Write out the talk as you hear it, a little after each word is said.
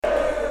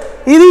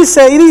Y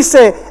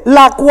dice,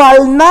 la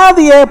cual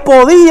nadie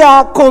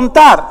podía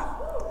contar.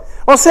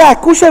 O sea,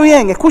 escuche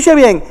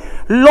bien,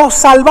 los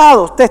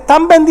salvados. Te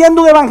están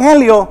vendiendo un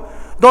evangelio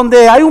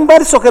donde hay un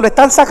verso que lo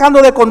están sacando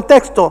de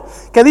contexto,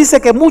 que dice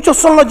que muchos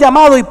son los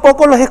llamados y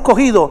pocos los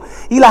escogidos.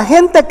 Y la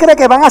gente cree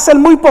que van a ser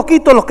muy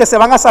poquitos los que se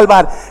van a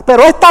salvar.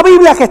 Pero esta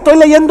Biblia que estoy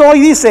leyendo hoy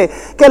dice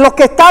que los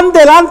que están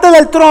delante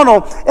del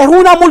trono es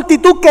una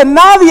multitud que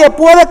nadie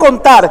puede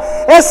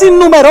contar. Es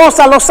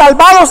innumerosa, los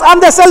salvados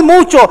han de ser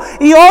muchos.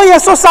 Y hoy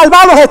esos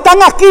salvados están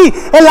aquí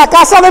en la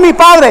casa de mi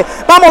Padre.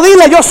 Vamos,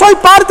 dile, yo soy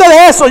parte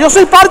de eso, yo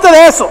soy parte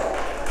de eso.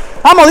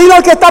 Vamos, dile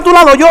al que está a tu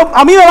lado,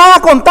 a mí me van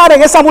a contar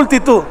en esa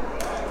multitud.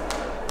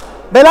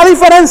 ¿Ve la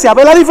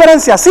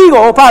diferencia?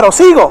 ¿Sigo o paro?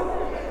 Sigo.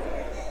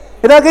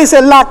 Mira que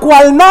dice, la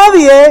cual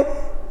nadie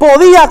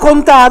podía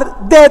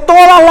contar, de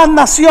todas las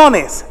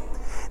naciones,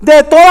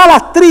 de todas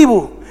las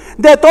tribus,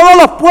 de todos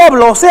los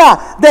pueblos, o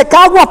sea, de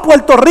Caguas,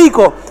 Puerto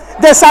Rico,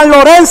 de San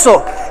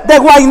Lorenzo, de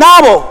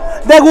Guaynabo,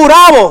 de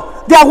Gurabo,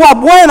 de Aguas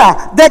Buenas,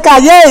 de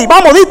Calley.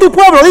 Vamos, di tu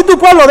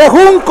pueblo, de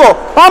Junco.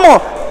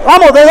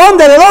 Vamos, ¿de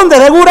dónde?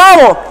 De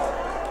Gurabo.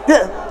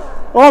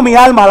 Oh, mi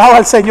alma alaba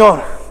al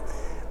Señor.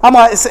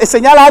 Vamos,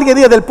 señala a alguien,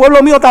 dice, del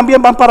pueblo mío también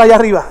van para allá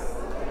arriba.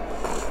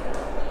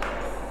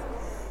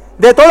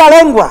 De toda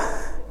lengua.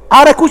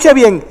 Ahora escuche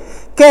bien,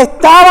 que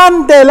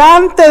estaban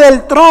delante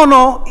del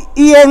trono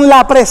y en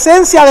la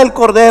presencia del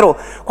Cordero.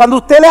 Cuando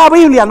usted lea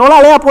Biblia, no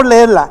la lea por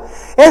leerla.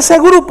 Ese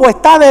grupo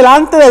está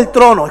delante del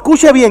trono.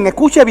 Escuche bien.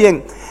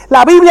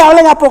 La Biblia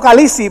habla en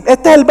Apocalipsis.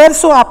 Este es el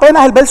verso,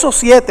 apenas el verso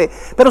 7.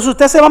 Pero si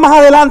usted se va más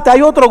adelante,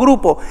 hay otro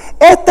grupo.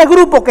 Este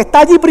grupo que está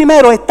allí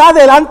primero está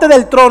delante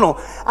del trono.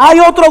 Hay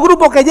otro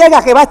grupo que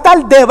llega que va a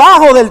estar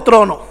debajo del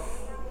trono.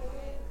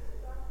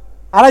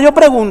 Ahora yo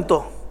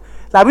pregunto,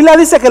 la Biblia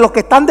dice que los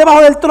que están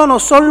debajo del trono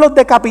son los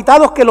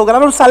decapitados que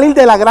lograron salir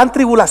de la gran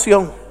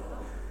tribulación.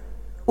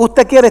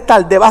 ¿Usted quiere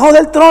estar debajo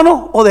del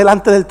trono o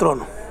delante del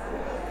trono?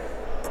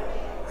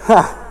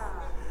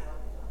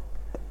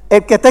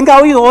 El que tenga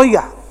oído,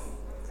 oiga.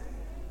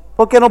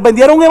 Porque nos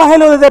vendieron un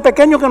evangelio desde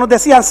pequeño que nos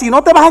decían, si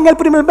no te vas en el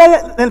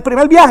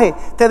primer viaje,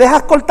 te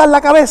dejas cortar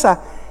la cabeza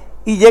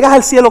y llegas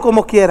al cielo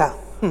como quieras.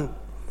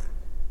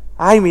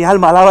 Ay, mi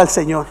alma alaba al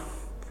Señor.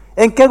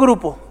 ¿En qué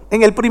grupo?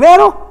 ¿En el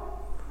primero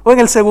o en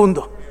el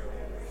segundo?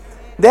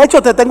 De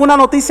hecho, te tengo una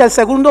noticia, el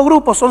segundo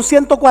grupo son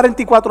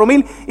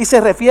 144,000 y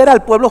se refiere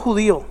al pueblo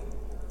judío.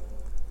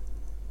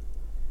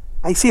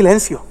 Hay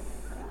silencio.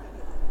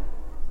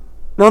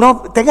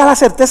 No, tenga la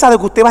certeza de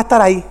que usted va a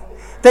estar ahí.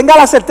 Tenga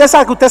la certeza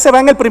de que usted se va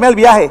en el primer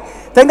viaje.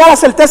 Tenga la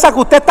certeza que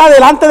usted está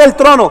delante del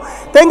trono.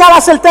 Tenga la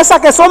certeza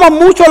que somos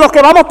muchos los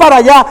que vamos para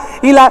allá.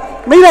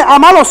 Mire,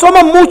 amados,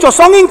 somos muchos,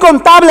 son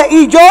incontables.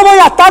 Y yo voy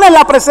a estar en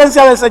la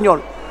presencia del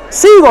Señor.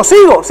 Sigo.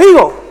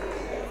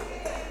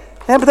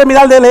 Déjame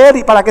terminar de leer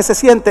y para que se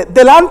siente.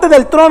 Delante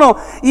del trono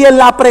y en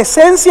la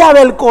presencia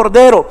del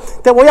Cordero.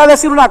 Te voy a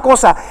decir una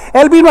cosa.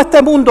 Él vino a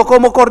este mundo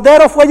como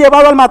Cordero, fue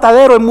llevado al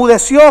matadero,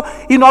 enmudeció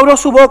y no abrió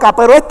su boca.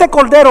 Pero este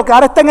Cordero que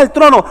ahora está en el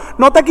trono,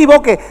 no te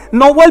equivoques,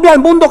 no vuelve al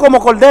mundo como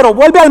Cordero,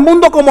 vuelve al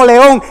mundo como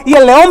león. Y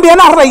el león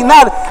viene a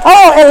reinar.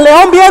 Oh, el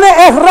león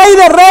viene, es Rey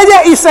de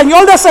reyes y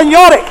Señor de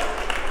señores.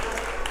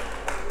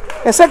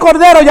 Ese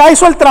Cordero ya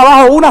hizo el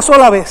trabajo una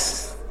sola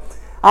vez.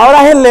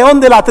 Ahora es el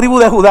león de la tribu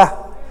de Judá.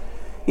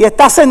 Y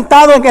está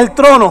sentado en el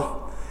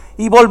trono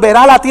y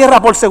volverá a la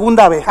tierra por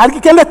segunda vez.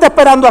 ¿Quién le está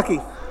esperando aquí?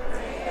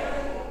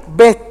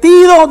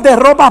 Vestido de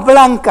ropas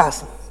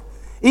blancas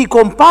y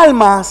con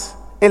palmas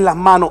en las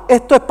manos.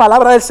 Esto es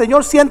palabra del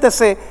Señor.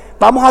 Siéntese,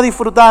 vamos a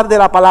disfrutar de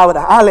la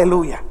palabra.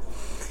 Aleluya.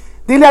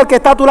 Dile al que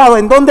está a tu lado,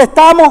 ¿en dónde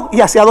estamos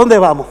y hacia dónde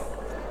vamos?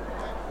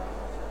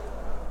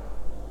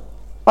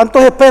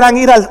 ¿Cuántos esperan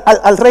ir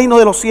al reino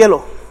de los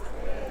cielos?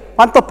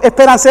 ¿Cuántos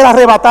esperan ser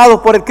arrebatados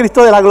por el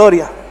Cristo de la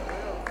gloria?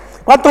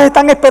 ¿Cuántos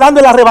están esperando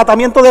el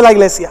arrebatamiento de la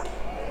iglesia?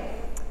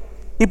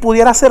 Y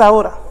pudiera ser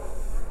ahora.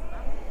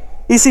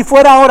 Y si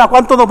fuera ahora,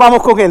 ¿cuántos nos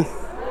vamos con Él?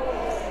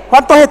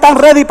 ¿Cuántos están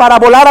ready para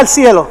volar al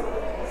cielo?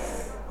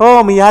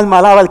 Oh, mi alma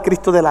alaba al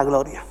Cristo de la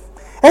gloria.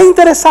 Es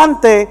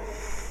interesante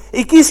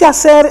y quise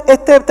hacer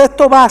este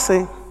texto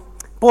base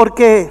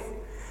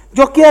porque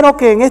yo quiero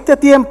que en este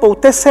tiempo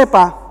usted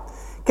sepa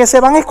que se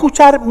van a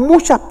escuchar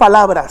muchas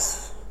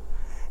palabras.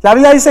 La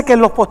Biblia dice que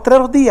en los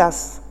postreros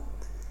días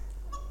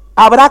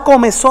habrá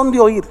comezón de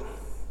oír.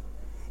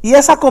 Y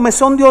esa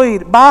comezón de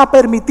oír va a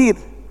permitir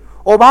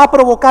o va a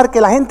provocar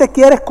que la gente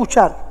quiera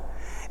escuchar.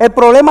 El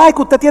problema es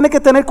que usted tiene que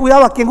tener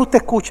cuidado a quién usted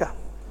escucha.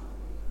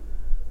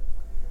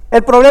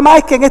 El problema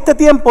es que en este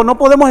tiempo no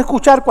podemos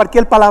escuchar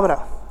cualquier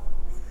palabra.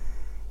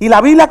 Y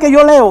la Biblia que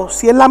yo leo,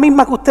 si es la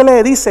misma que usted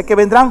lee, dice que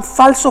vendrán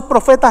falsos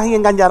profetas y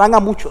engañarán a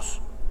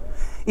muchos.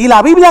 Y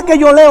la Biblia que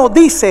yo leo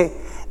dice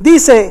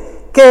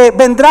que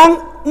vendrán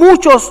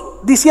muchos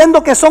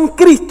diciendo que son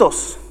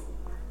Cristos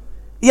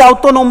y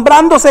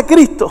autonombrándose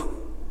Cristo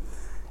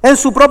en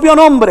su propio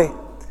nombre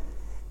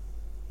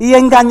y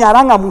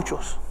engañarán a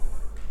muchos.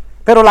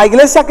 Pero la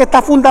iglesia que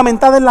está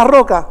fundamentada en la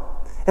roca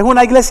es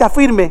una iglesia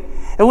firme,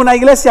 es una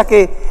iglesia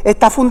que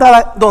está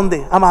fundada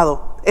 ¿dónde,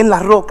 amado? En la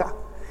roca.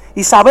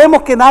 y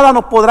sabemos que nada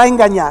nos podrá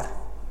engañar.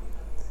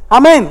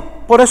 Amén.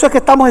 Por eso es que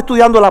estamos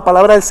estudiando la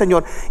palabra del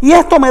Señor. Y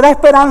esto me da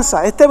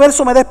esperanza, este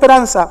verso me da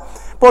esperanza,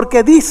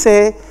 porque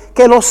dice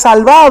que los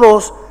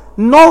salvados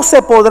no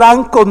se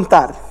podrán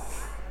contar.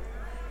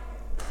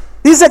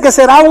 Dice que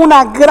será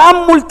una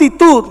gran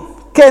multitud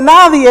que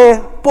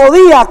nadie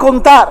podía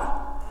contar.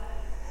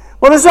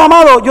 Por eso,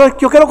 amado, yo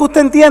quiero que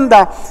usted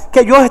entienda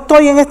que yo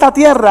estoy en esta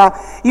tierra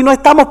y no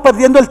estamos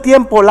perdiendo el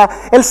tiempo.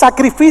 El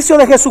sacrificio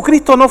de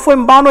Jesucristo no fue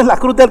en vano en la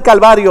cruz del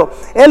Calvario.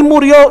 Él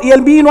murió y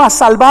Él vino a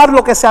salvar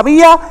lo que se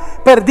había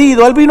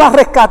perdido. Él vino a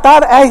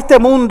rescatar a este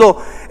mundo.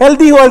 Él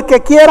dijo, el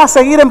que quiera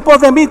seguir en pos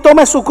de mí,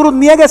 tome su cruz,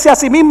 niéguese a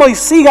sí mismo y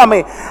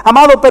sígame.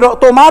 Amado, pero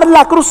tomar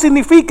la cruz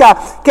significa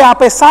que a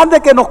pesar de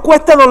que nos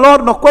cueste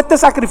dolor, nos cueste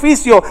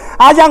sacrificio,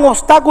 hayan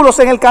obstáculos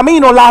en el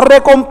camino, la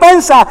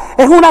recompensa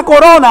es una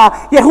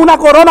corona y es una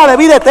corona de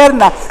vida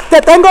eterna. Te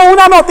tengo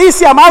una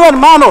noticia, amado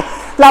hermano.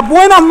 Las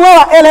buenas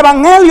nuevas, el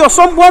evangelio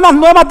son buenas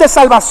nuevas de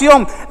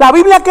salvación. La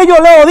Biblia que yo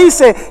leo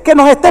dice que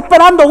nos está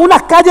esperando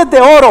unas calles de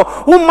oro,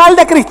 un mar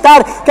de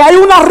cristal, que hay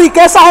unas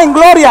riquezas en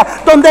gloria,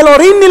 donde el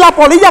orín ni la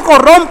polilla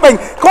corrompen.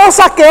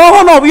 Cosas que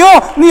ojo no vio,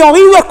 ni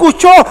oído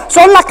escuchó,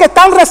 son las que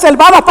están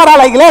reservadas para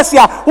la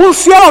iglesia. Un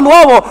cielo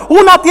nuevo,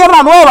 una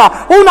tierra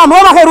nueva, una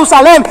nueva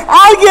Jerusalén.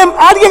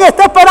 Alguien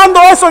está esperando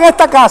eso en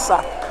esta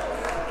casa.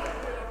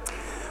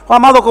 Oh,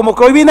 amado, como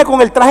que hoy vine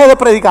con el traje de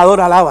predicador,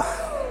 alaba.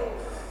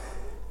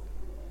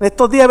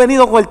 Estos días he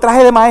venido con el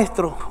traje de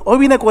maestro. Hoy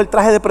vine con el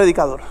traje de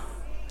predicador.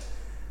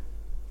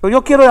 Pero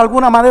yo quiero de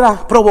alguna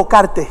manera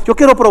provocarte. Yo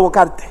quiero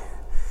provocarte.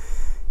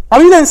 La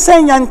Biblia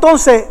enseña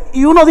entonces,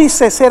 y uno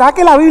dice, ¿será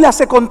que la Biblia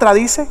se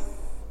contradice?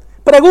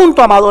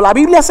 Pregunto, amado, ¿la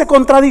Biblia se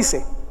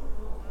contradice?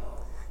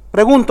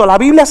 Pregunto, ¿la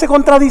Biblia se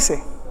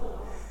contradice?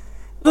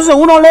 Entonces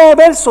uno lee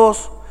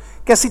versos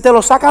que si te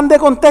los sacan de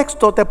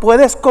contexto te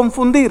puedes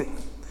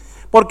confundir.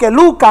 Porque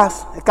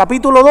Lucas,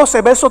 capítulo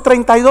 12, verso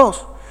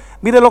 32,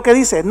 mire lo que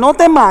dice: no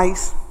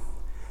temáis,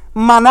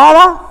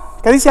 manada,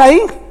 ¿qué dice ahí?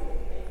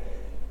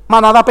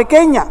 Manada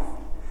pequeña,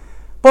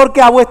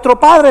 porque a vuestro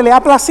Padre le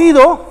ha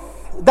placido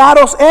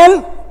daros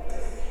el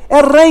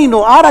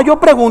reino. Ahora yo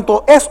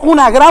pregunto, ¿es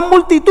una gran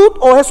multitud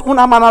o es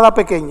una manada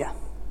pequeña?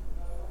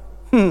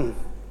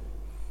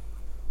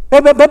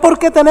 ¿Ve por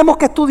qué tenemos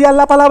que estudiar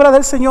la palabra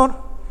del Señor?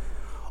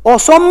 ¿O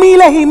son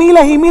miles y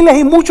miles y miles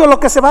y muchos los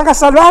que se van a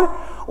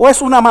salvar, o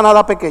es una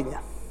manada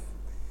pequeña?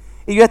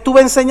 Y yo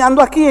estuve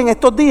enseñando aquí en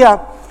estos días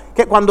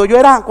que cuando yo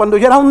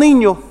era un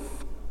niño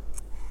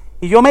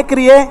y yo me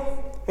crié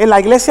en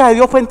la Iglesia de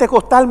Dios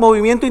Pentecostal,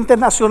 Movimiento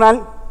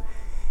Internacional,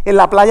 en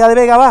la playa de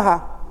Vega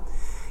Baja,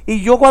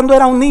 y yo cuando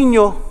era un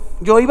niño,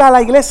 yo iba a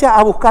la iglesia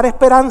a buscar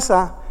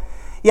esperanza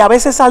y a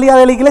veces salía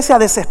de la iglesia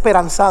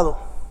desesperanzado,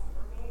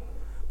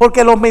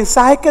 porque los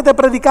mensajes que te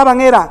predicaban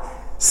era: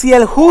 si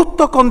el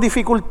justo con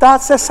dificultad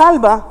se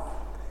salva,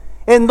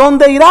 ¿en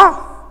dónde irá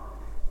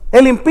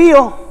el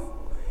impío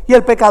y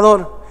el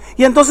pecador?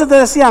 Y entonces te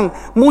decían,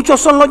 muchos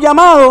son los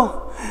llamados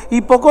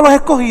y pocos los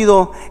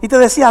escogidos. Y te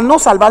decían, no,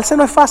 salvarse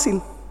no es fácil.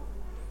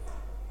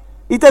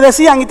 Y te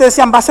decían,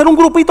 va a ser un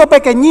grupito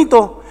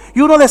pequeñito. Y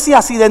uno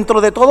decía, si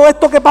dentro de todo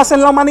esto que pasa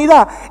en la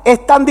humanidad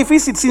es tan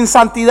difícil, sin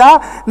santidad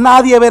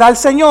nadie verá al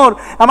Señor,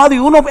 amado. Y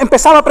uno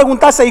empezaba a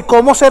preguntarse, ¿y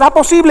cómo será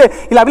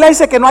posible? Y la Biblia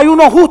dice que no hay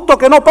uno justo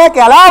que no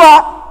peque,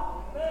 alaba.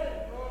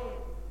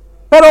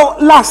 Pero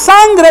la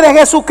sangre de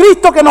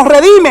Jesucristo que nos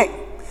redime,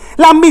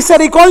 las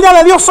misericordias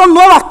de Dios son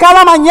nuevas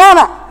cada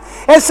mañana.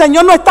 El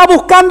Señor no está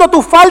buscando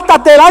tus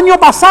faltas del año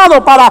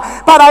pasado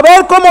para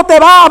ver cómo te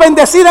va a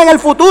bendecir en el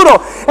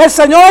futuro. El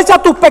Señor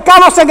echa tus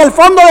pecados en el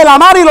fondo de la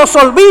mar y los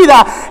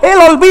olvida. Él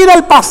olvida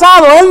el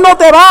pasado. Él no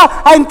te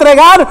va a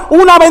entregar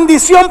una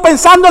bendición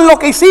pensando en lo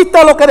que hiciste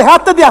o lo que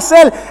dejaste de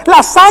hacer.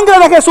 La sangre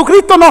de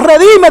Jesucristo nos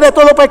redime de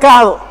todo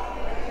pecado.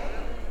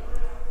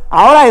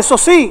 Ahora, eso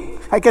sí,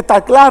 hay que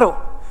estar claro.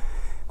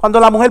 Cuando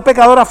la mujer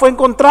pecadora fue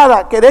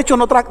encontrada, que de hecho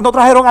no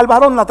trajeron al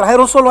varón, la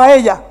trajeron solo a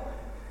ella.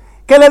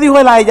 ¿Qué le dijo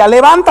él a ella?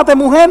 Levántate,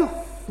 mujer,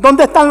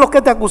 ¿dónde están los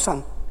que te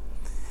acusan?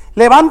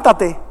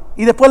 Levántate.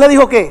 Y después le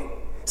dijo,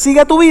 ¿qué?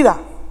 Sigue tu vida.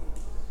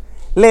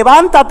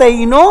 Levántate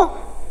y no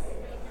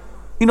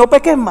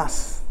peques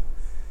más.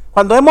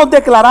 Cuando hemos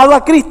declarado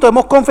a Cristo,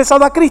 hemos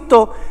confesado a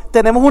Cristo,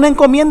 tenemos una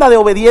encomienda de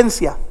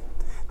obediencia.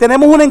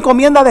 Tenemos una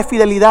encomienda de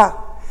fidelidad.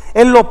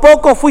 En lo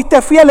poco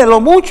fuiste fiel, en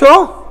lo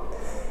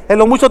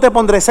mucho te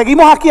pondré.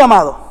 Seguimos aquí,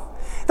 amado.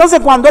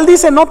 Entonces, cuando él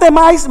dice no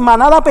temáis,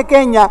 manada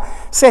pequeña,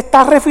 se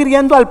está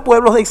refiriendo al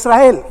pueblo de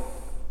Israel.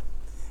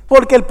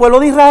 Porque el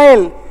pueblo de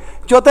Israel,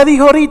 yo te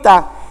dije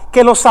ahorita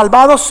que los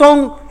salvados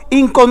son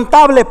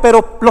incontables,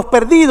 pero los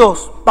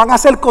perdidos van a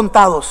ser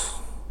contados.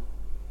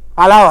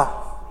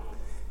 Alaba.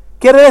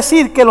 Quiere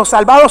decir que los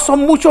salvados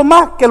son mucho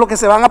más que los que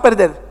se van a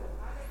perder.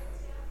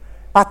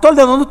 Pastor,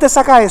 ¿de dónde usted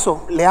saca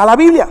eso? Lea la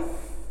Biblia.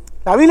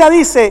 La Biblia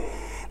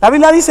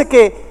dice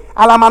que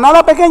a la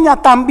manada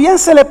pequeña también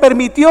se le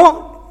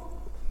permitió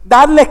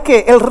darles que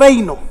el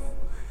reino.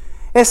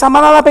 Esa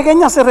manada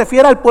pequeña se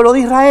refiere al pueblo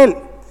de Israel,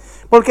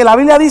 porque la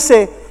Biblia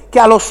dice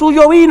que a lo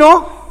suyo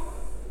vino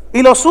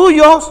y los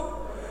suyos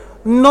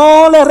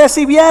no le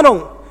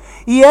recibieron.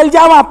 Y él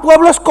llama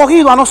pueblo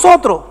escogido a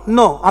nosotros.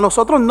 No, a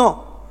nosotros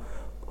no.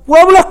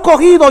 Pueblo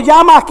escogido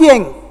llama ¿a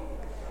quién?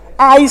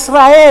 A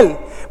Israel.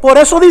 Por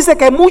eso dice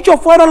que muchos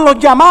fueron los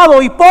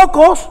llamados y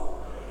pocos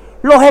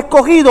los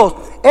escogidos.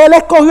 Él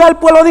escogió al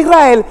pueblo de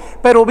Israel,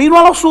 pero vino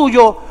a los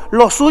suyos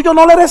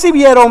no le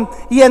recibieron,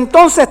 y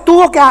entonces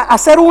tuvo que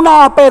hacer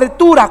una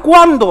apertura.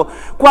 ¿Cuándo?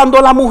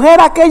 Cuando la mujer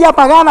aquella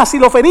pagana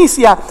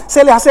silofenicia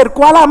se le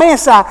acercó a la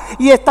mesa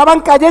y estaban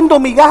cayendo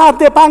migajas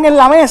de pan en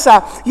la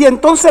mesa, y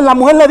entonces la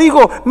mujer le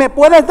dijo: ¿me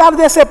puedes dar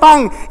de ese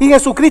pan? Y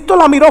Jesucristo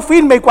la miró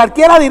firme, y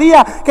cualquiera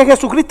diría que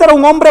Jesucristo era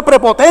un hombre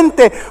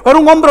prepotente, era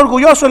un hombre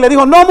orgulloso, y le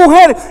dijo: no,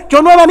 mujer,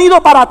 yo no he venido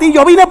para ti,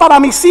 yo vine para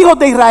mis hijos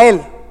de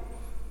Israel.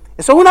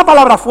 Eso es una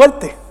palabra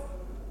fuerte.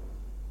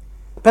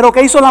 Pero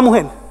 ¿qué hizo la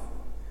mujer?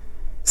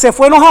 Se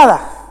fue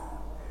enojada,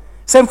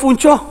 se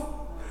enfunchó,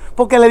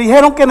 porque le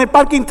dijeron que en el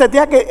parking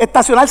tenía que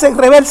estacionarse en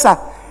reversa,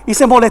 y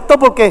se molestó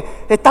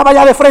porque estaba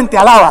ya de frente,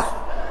 alaba.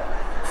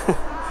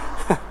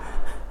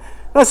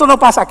 No, eso no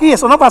pasa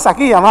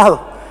aquí, amado.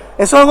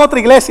 Eso es en otra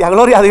iglesia,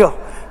 gloria a Dios.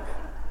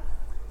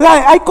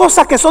 Hay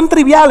cosas que son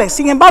triviales.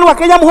 Sin embargo,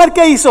 aquella mujer,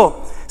 ¿qué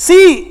hizo?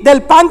 Sí,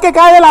 del pan que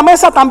cae de la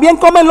mesa también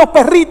comen los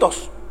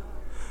perritos.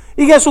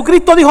 Y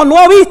Jesucristo dijo: no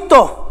he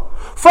visto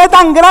fue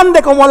tan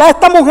grande como la de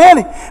esta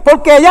mujer,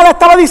 porque ella le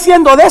estaba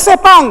diciendo: de ese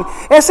pan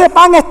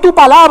es tu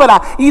palabra,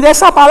 y de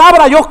esa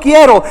palabra yo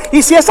quiero,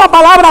 y si esa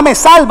palabra me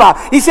salva,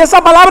 y si esa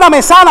palabra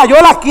me sana, yo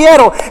la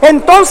quiero.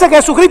 Entonces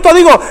Jesucristo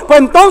dijo: pues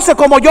entonces,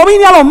 como yo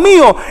vine a los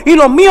míos y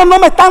los míos no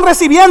me están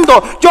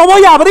recibiendo, yo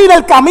voy a abrir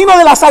el camino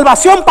de la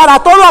salvación para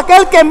todo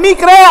aquel que en mí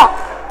crea.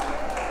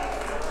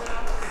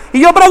 Y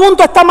yo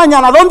pregunto esta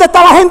mañana: ¿dónde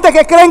está la gente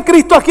que cree en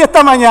Cristo aquí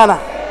esta mañana?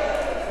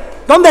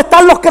 ¿Dónde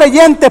están los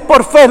creyentes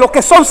por fe? Los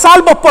que son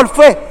salvos por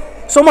fe.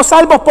 Somos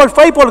salvos por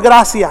fe y por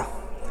gracia.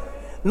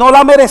 No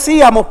la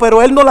merecíamos, pero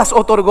Él nos las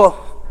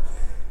otorgó.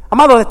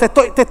 Amado,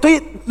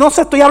 no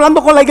sé, estoy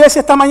hablando con la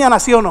iglesia esta mañana,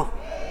 ¿sí o no?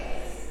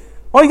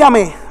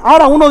 Óigame,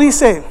 ahora uno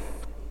dice: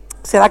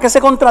 ¿será que se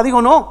contradijo?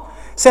 No,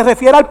 se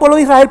refiere al pueblo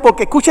de Israel,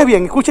 porque escuche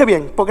bien,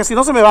 porque si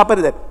no se me va a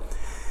perder.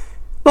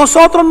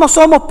 Nosotros no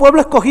somos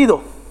pueblo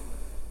escogido.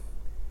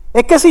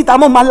 Es que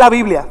citamos mal la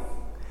Biblia,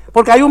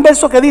 porque hay un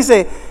verso que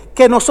dice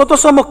que nosotros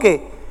somos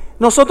 ¿qué?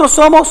 Nosotros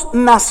somos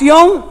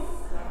nación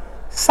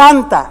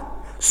santa,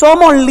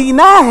 somos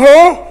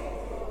linaje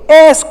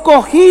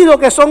escogido,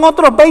 que son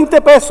otros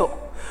 20 pesos.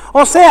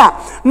 O sea,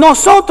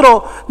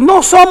 nosotros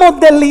no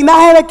somos del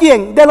linaje ¿de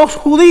quién? De los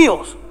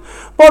judíos.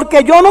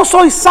 Porque yo no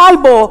soy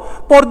salvo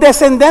por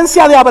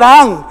descendencia de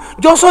Abraham,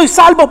 yo soy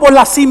salvo por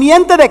la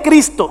simiente de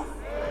Cristo.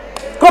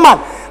 ¿Cómo?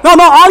 No,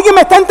 alguien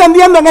me está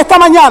entendiendo en esta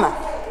mañana.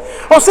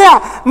 O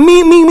sea,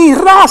 mi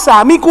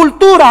raza, mi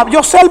cultura,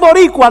 yo soy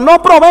boricua,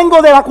 no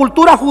provengo de la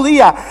cultura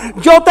judía.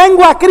 Yo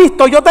tengo a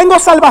Cristo, yo tengo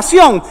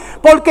salvación.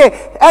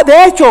 Porque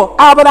de hecho,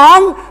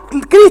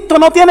 Cristo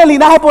no tiene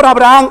linaje por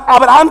Abraham,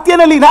 Abraham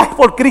tiene linaje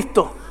por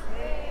Cristo.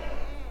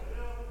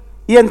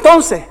 Y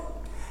entonces,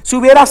 si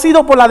hubiera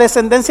sido por la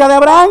descendencia de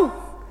Abraham,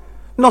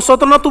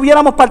 nosotros no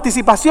tuviéramos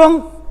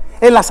participación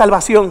en la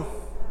salvación.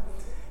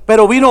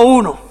 Pero vino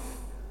uno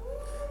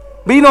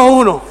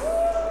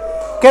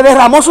que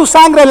derramó su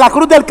sangre en la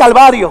cruz del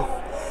Calvario,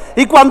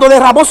 y cuando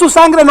derramó su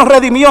sangre nos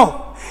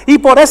redimió, y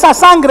por esa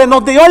sangre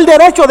nos dio el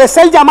derecho de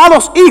ser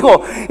llamados hijos.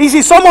 Y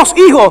si somos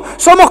hijos,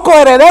 somos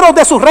coherederos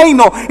de su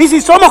reino. Y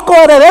si somos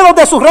coherederos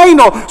de su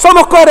reino,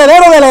 somos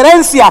coherederos de la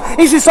herencia.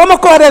 Y si somos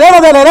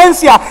coherederos de la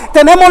herencia,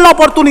 tenemos la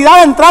oportunidad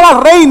de entrar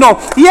al reino.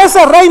 Y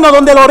ese reino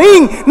donde el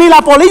orín ni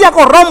la polilla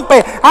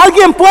corrompe,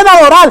 alguien puede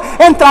adorar.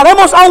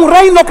 Entraremos a un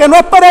reino que no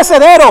es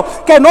perecedero,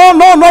 que no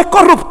es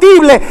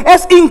corruptible,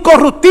 es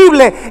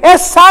incorruptible,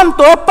 es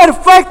santo, es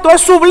perfecto,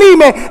 es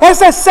sublime,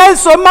 es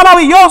excelso, es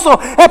maravilloso,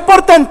 es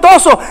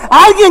portentoso.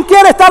 ¿Alguien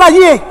quiere estar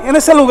allí, en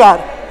ese lugar?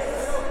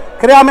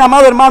 Créame,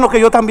 amado hermano,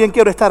 que yo también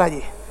quiero estar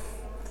allí.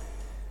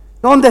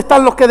 ¿Dónde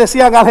están los que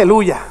decían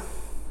aleluya?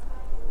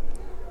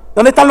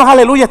 ¿Dónde están los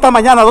aleluya esta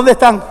mañana? ¿Dónde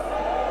están?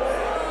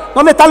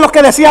 ¿Dónde están los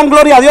que decían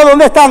gloria a Dios?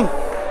 ¿Dónde están?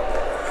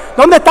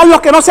 ¿Dónde están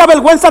los que no se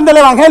avergüenzan del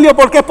evangelio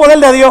porque es poder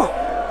de Dios?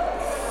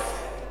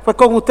 Pues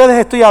con ustedes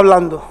estoy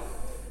hablando.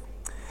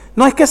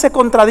 No es que se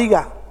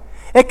contradiga,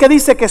 es que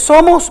dice que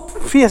somos,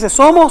 fíjese,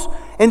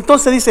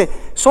 entonces dice,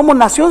 somos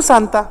nación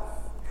santa,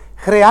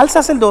 real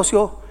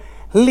sacerdocio,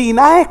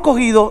 linaje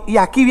escogido, y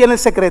aquí viene el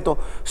secreto: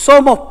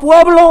 somos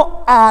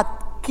pueblo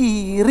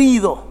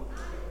adquirido.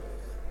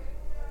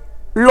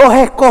 Los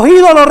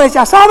escogidos lo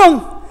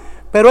rechazaron,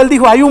 pero él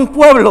dijo: hay un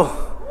pueblo.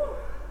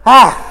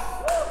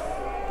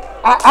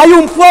 Hay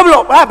un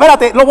pueblo,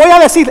 espérate, lo voy a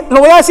decir,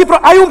 pero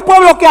hay un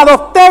pueblo que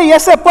adopté, y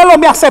ese pueblo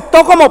me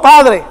aceptó como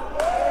padre.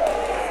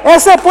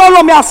 Ese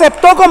pueblo me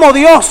aceptó como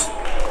Dios.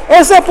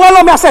 Ese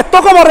pueblo me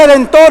aceptó como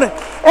Redentor.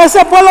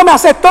 Ese pueblo me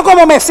aceptó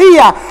como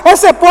Mesías.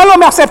 Ese pueblo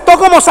me aceptó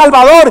como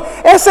Salvador.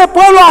 Ese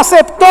pueblo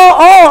aceptó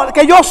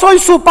que yo soy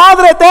su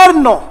Padre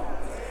eterno.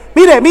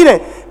 Mire,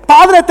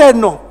 Padre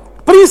eterno,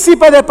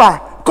 Príncipe de paz,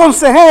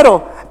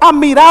 Consejero,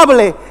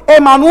 admirable,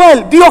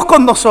 Emmanuel, Dios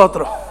con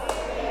nosotros.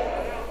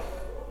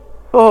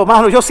 Oh,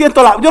 mano, yo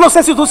no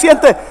sé si tú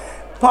sientes,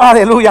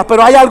 Aleluya,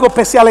 pero hay algo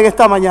especial en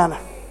esta mañana.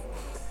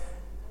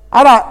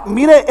 Ahora,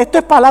 mire, esto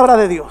es palabra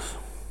de Dios.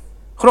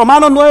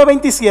 Romanos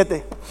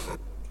 9:27.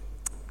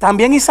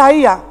 También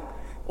Isaías,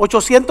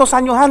 800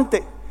 años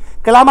antes,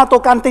 clama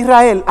tocante a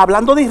Israel,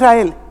 hablando de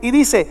Israel, y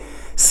dice: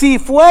 si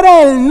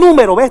fuera el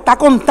número, ¿ves? Está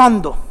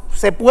contando,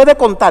 se puede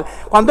contar.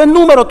 Cuando es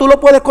número tú lo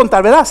puedes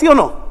contar, ¿verdad? ¿Sí o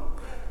no?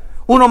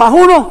 1 más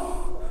 1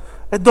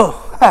 es 2.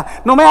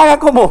 No me haga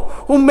como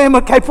un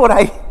meme que hay por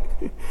ahí.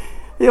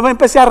 Yo me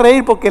empecé a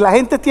reír porque la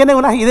gente tiene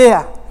unas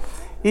ideas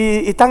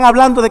y están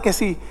hablando de que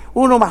si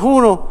 1 más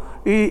 1,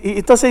 y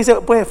entonces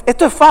dice, pues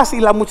esto es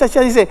fácil. La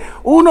muchacha dice,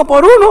 1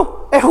 por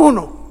 1 es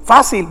 1,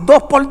 fácil.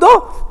 2 por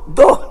 2,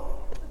 2.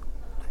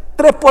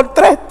 3 por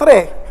 3,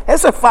 3.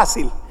 Eso es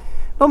fácil.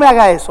 No me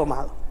haga eso,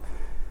 amado.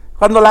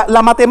 Cuando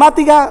la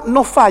matemática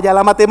no falla,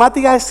 la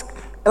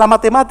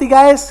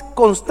matemática es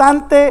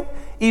constante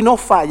y no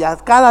falla.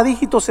 Cada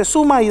dígito se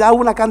suma y da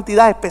una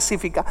cantidad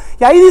específica.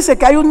 Y ahí dice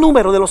que hay un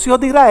número de los hijos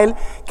de Israel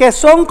que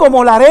son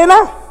como la arena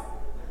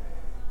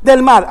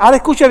del mar. Ahora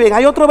escuche bien,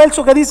 hay otro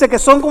verso que dice que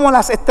son como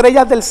las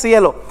estrellas del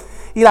cielo.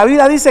 Y la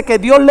Biblia dice que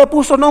Dios le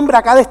puso nombre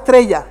a cada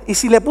estrella. Y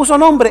si le puso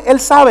nombre, Él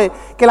sabe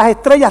que las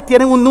estrellas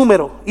tienen un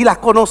número y las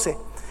conoce.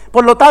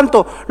 Por lo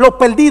tanto, los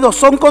perdidos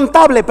son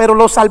contables, pero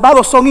los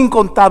salvados son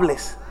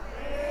incontables.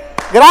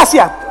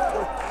 Gracias.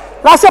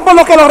 Gracias por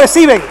lo que lo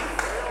reciben.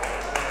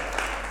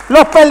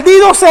 Los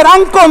perdidos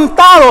serán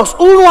contados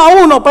uno a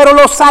uno, pero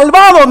los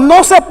salvados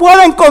no se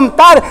pueden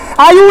contar.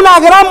 Hay una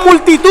gran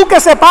multitud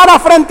que se para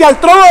frente al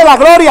trono de la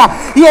gloria,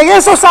 y en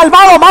esos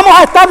salvados vamos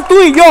a estar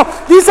tú y yo.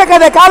 Dice que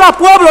de cada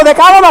pueblo, de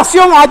cada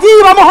nación, allí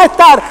vamos a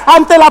estar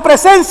ante la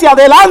presencia,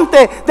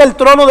 delante del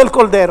trono del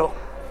Cordero.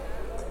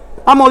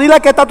 Vamos,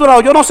 dile que está a tu lado.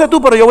 Yo no sé tú,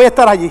 pero yo voy a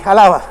estar allí.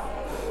 Alaba.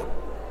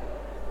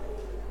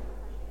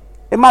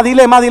 Es más,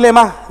 dile más, dile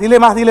más, dile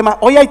más, dile más.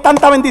 Hoy hay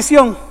tanta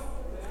bendición.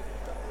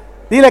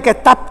 Dile que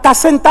está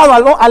sentado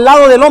al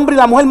lado del hombre y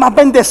la mujer más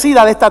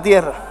bendecida de esta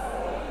tierra.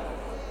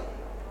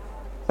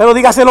 Pero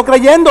dígaselo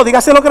creyendo,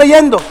 dígaselo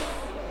creyendo.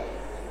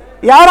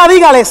 Y ahora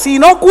dígale, si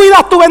no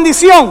cuidas tu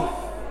bendición,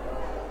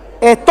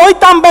 estoy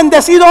tan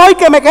bendecido hoy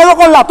que me quedo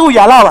con la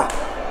tuya. Alaba.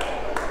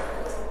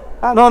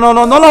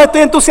 No los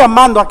estoy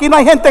entusiasmando. Aquí no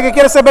hay gente que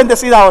quiere ser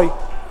bendecida hoy.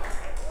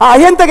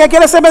 Hay gente que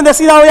quiere ser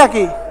bendecida hoy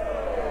aquí.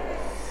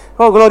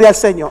 Oh, gloria al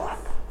Señor.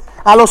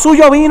 A los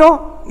suyos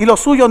vino y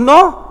los suyos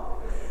no.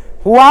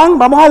 Juan,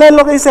 vamos a leer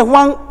lo que dice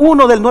Juan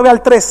 1 del 9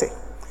 al 13.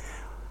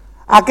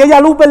 Aquella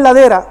luz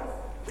verdadera,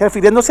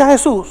 refiriéndose a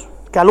Jesús,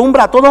 que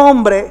alumbra a todo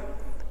hombre,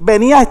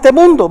 venía a este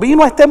mundo,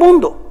 vino a este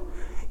mundo.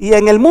 Y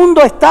en el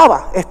mundo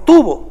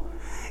estuvo.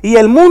 Y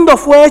el mundo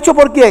fue hecho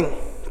 ¿por quién?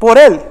 Por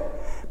Él.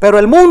 Pero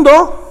el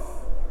mundo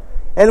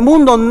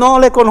no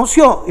le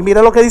conoció. Y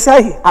mira lo que dice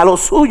ahí. A lo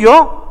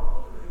suyo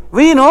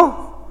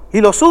vino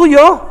y los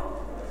suyos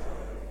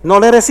no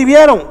le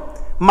recibieron.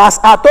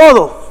 Mas a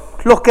todos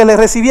los que le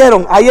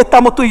recibieron, ahí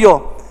estamos tú y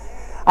yo.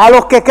 A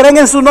los que creen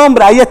en su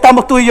nombre, ahí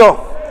estamos tú y yo.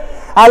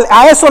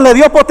 A eso le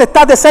dio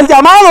potestad de ser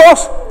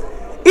llamados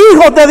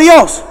hijos de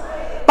Dios.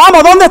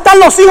 Vamos, ¿dónde están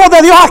los hijos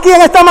de Dios aquí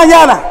en esta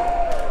mañana?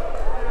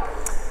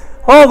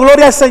 Oh,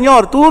 gloria al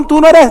Señor.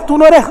 Tú no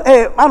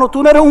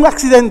eres un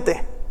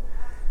accidente.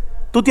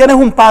 Tú tienes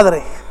un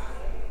Padre.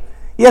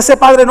 Y ese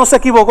Padre no se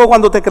equivocó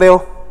cuando te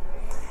creó.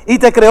 Y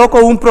te creó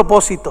con un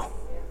propósito.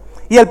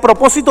 Y el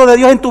propósito de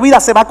Dios en tu vida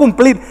se va a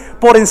cumplir.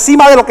 Por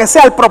encima de lo que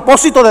sea, el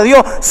propósito de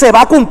Dios se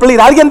va a cumplir.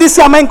 ¿Alguien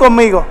dice amén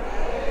conmigo?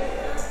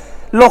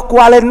 Los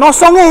cuales no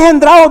son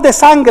engendrados de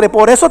sangre.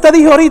 Por eso te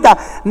dije ahorita,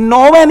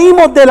 no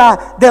venimos de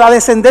la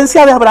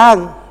descendencia de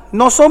Abraham.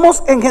 No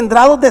somos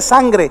engendrados de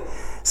sangre,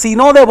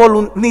 sino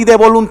ni de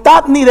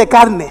voluntad ni de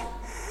carne.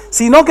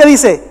 Sino que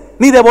dice,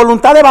 ni de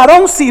voluntad de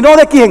varón, sino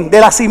de ¿quién? De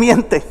la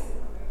simiente.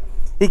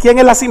 ¿Y quién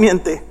es la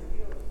simiente?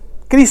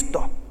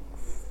 Cristo.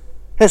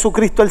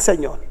 Jesucristo el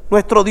Señor,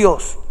 nuestro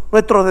Dios,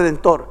 nuestro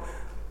Redentor.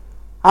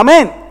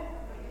 Amén.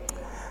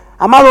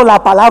 Amado,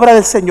 la palabra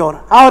del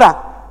Señor.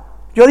 Ahora,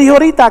 yo dije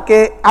ahorita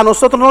que a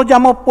nosotros nos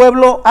llamó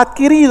pueblo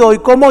adquirido. ¿Y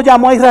cómo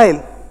llamó a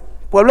Israel?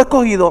 Pueblo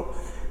escogido.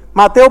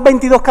 Mateo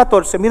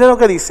 22:14. Miren lo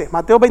que dice,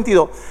 Mateo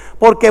 22.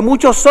 Porque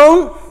muchos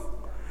son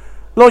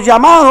los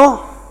llamados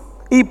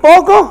y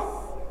pocos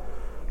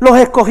los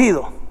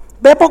escogidos.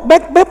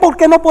 ¿Ve por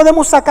qué no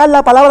podemos sacar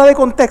la palabra de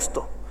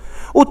contexto?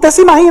 Usted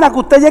se imagina que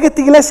usted llegue a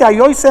esta iglesia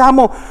y hoy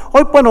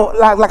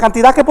la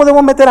cantidad que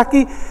podemos meter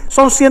aquí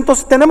son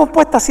tenemos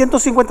puestas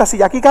 150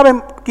 sillas, aquí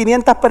caben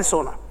 500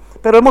 personas,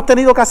 pero hemos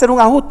tenido que hacer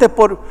un ajuste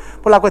por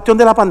la cuestión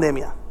de la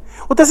pandemia.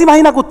 Usted se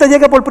imagina que usted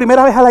llegue por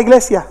primera vez a la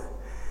iglesia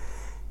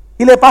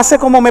y le pase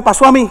como me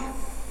pasó a mí.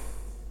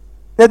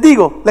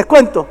 Les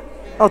cuento,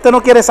 a usted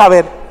no quiere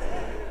saber,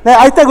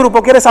 a este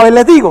grupo quiere saber,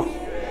 les digo.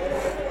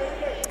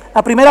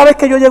 La primera vez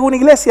que yo llegué a una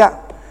iglesia,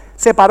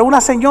 se paró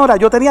una señora,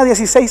 yo tenía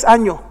 16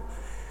 años.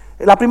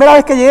 La primera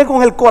vez que llegué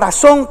con el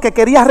corazón que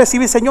quería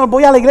recibir, Señor,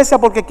 voy a la iglesia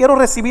porque quiero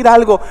recibir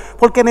algo,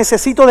 porque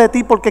necesito de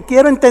ti, porque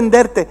quiero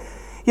entenderte.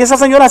 Y esa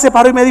señora se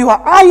paró y me dijo,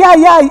 ay,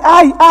 ay, ay,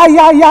 ay, ay,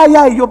 ay, ay,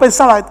 ay. Yo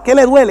pensaba, ¿qué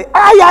le duele?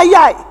 Ay, ay,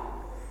 ay.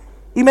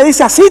 Y me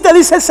dice, así te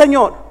dice el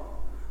Señor.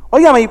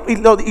 Óigame,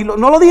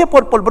 no lo dije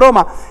por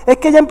broma. Es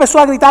que ella empezó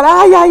a gritar,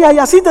 ay, ay, ay,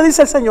 así te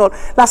dice el Señor.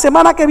 La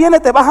semana que viene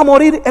te vas a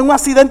morir en un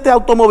accidente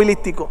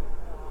automovilístico.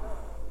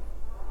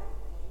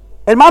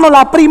 Hermano,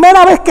 la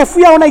primera vez que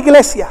fui a una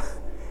iglesia,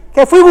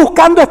 que fui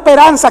buscando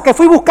esperanza, que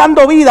fui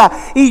buscando vida,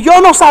 y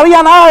yo no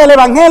sabía nada del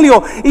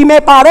evangelio, y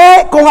me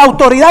paré con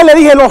autoridad y le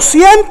dije, lo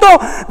siento,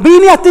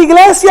 vine a esta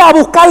iglesia a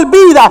buscar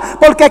vida,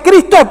 porque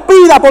Cristo es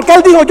vida, porque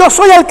Él dijo, yo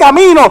soy el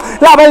camino,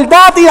 la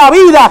verdad y la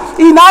vida,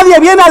 y nadie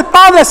viene al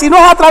Padre si no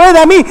es a través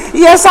de mí,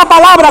 y esa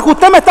palabra que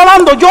usted me está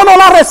dando, yo no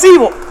la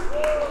recibo.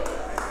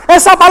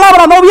 Esa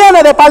palabra no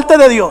viene de parte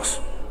de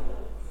Dios.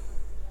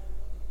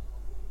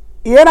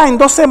 Y era en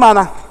 2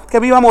 semanas que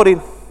me iba a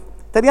morir.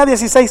 Tenía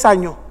 16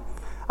 años.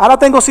 Ahora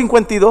tengo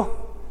 52.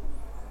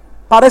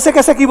 Parece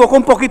que se equivocó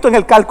un poquito en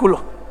el cálculo.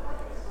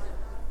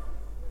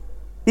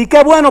 Y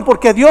qué bueno,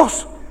 porque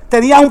Dios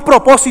tenía un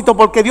propósito,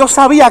 porque Dios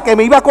sabía que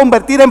me iba a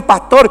convertir en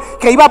pastor,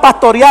 que iba a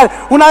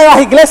pastorear una de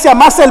las iglesias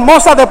más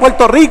hermosas de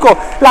Puerto Rico,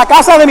 la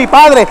casa de mi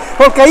padre,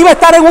 porque iba a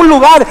estar en un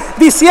lugar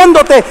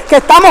diciéndote que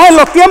estamos en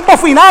los tiempos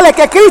finales,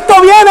 que Cristo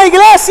viene,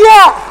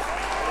 iglesia,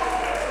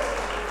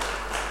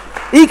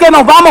 y que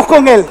nos vamos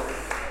con Él.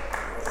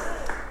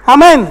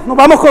 Amén, nos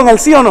vamos con Él,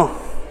 ¿sí o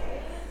no?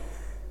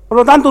 Por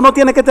lo tanto, uno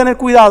tiene que tener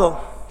cuidado.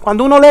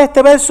 Cuando uno lee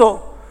este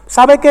verso,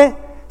 ¿sabe qué?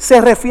 Se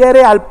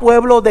refiere al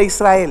pueblo de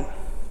Israel.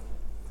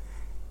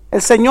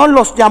 El Señor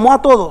los llamó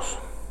a todos,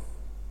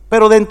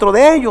 pero dentro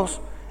de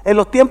ellos, en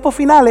los tiempos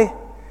finales,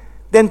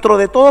 dentro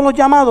de todos los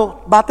llamados,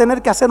 va a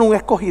tener que hacer un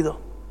escogido.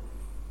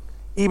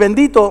 Y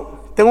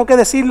bendito, tengo que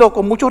decirlo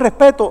con mucho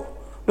respeto,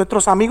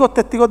 nuestros amigos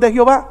testigos de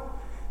Jehová,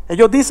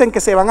 ellos dicen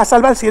que se van a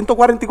salvar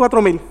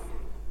 144,000.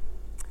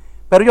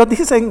 Pero ellos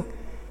dicen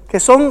que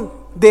son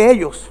de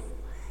ellos.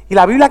 Y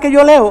la Biblia que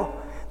yo leo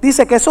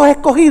dice que esos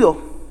escogidos,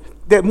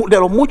 de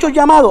los muchos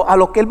llamados a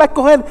los que Él va a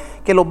escoger,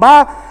 que los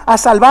va a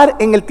salvar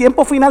en el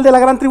tiempo final de la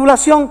gran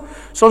tribulación,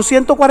 son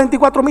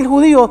 144,000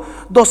 judíos,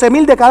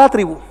 12,000 de cada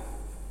tribu.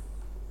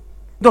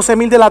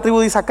 12,000 de la tribu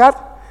de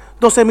Isaacar,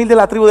 12,000 de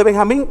la tribu de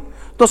Benjamín,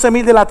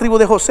 12,000 de la tribu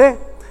de José,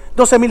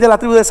 12,000 de la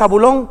tribu de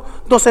Zabulón,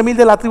 12,000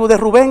 de la tribu de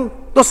Rubén,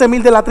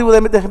 12,000 de la tribu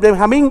de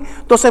Benjamín,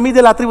 12,000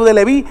 de la tribu de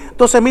Leví,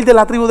 12,000 de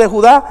la tribu de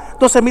Judá,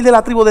 12,000 de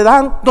la tribu de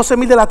Dan,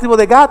 12,000 de la tribu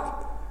de Gad.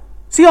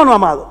 ¿Sí o no,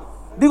 amado?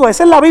 Digo,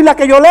 ¿esa es la Biblia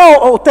que yo leo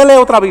o usted lee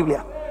otra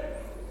Biblia?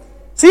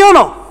 ¿Sí o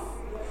no?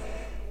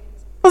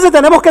 Entonces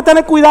tenemos que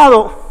tener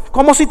cuidado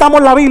cómo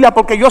citamos la Biblia,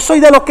 porque yo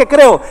soy de los que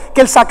creo que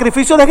el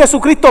sacrificio de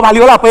Jesucristo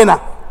valió la pena.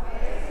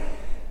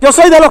 Yo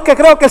soy de los que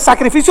creo que el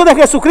sacrificio de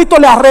Jesucristo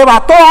le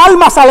arrebató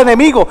almas al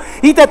enemigo.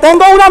 Y te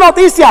tengo una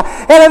noticia,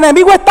 el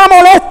enemigo está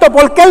molesto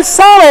porque él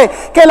sabe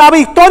que la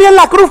victoria en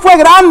la cruz fue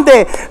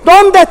grande.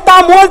 ¿Dónde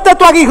está, muerte,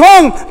 tu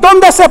aguijón?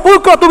 ¿Dónde,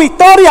 sepulcro, tu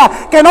victoria?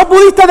 Que no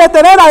pudiste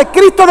detener al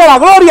Cristo de la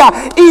gloria.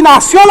 Y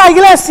nació la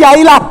iglesia,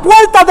 y las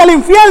puertas del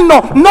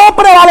infierno no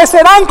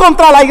prevalecerán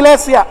contra la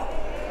iglesia.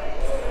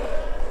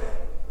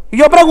 Y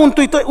yo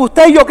pregunto,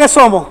 ¿usted y yo qué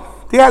somos?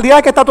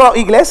 Diga que está toda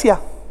iglesia.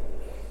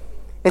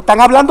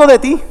 Están hablando de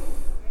ti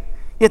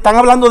y están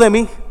hablando de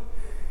mí.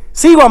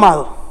 Sigo,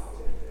 amado.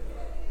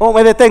 O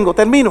me detengo,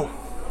 termino.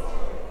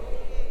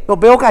 Los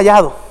veo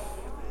callados.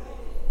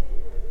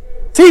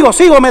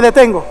 Sigo, me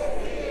detengo.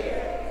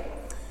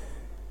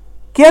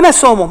 ¿Quiénes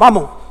somos?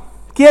 Vamos.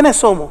 ¿Quiénes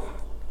somos?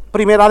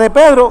 Primera de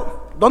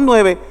Pedro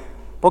 2:9.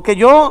 Porque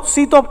yo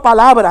cito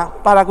palabras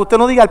para que usted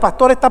no diga, el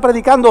pastor está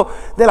predicando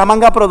de la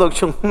Manga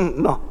Production.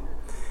 No.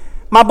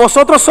 Mas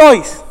vosotros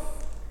sois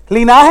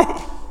linaje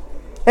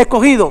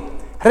escogido,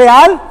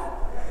 real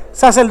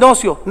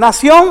sacerdocio,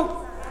 nación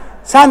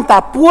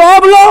santa,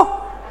 pueblo,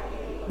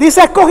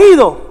 dice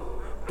escogido,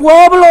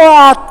 pueblo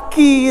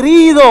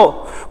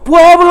adquirido,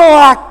 pueblo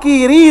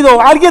adquirido.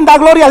 Alguien da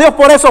gloria a Dios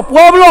por eso,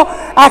 pueblo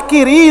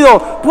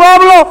adquirido,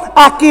 pueblo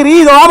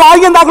adquirido. Vamos,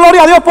 alguien da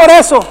gloria a Dios por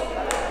eso.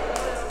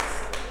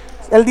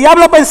 El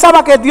diablo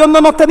pensaba que Dios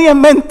no nos tenía en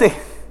mente,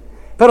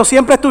 pero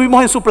siempre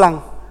estuvimos en su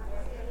plan.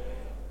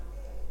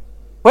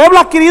 Pueblo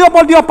adquirido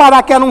por Dios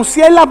para que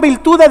anunciéis las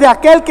virtudes de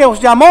aquel que os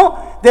llamó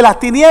de las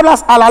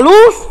tinieblas a la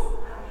luz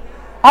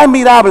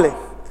admirable.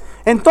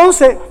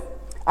 Entonces,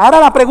 ahora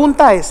la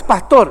pregunta es,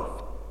 pastor,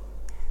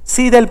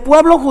 si del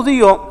pueblo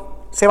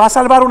judío se va a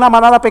salvar una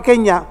manada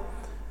pequeña,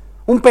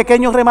 un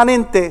pequeño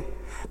remanente,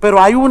 pero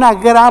hay una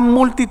gran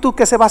multitud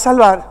que se va a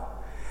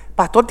salvar,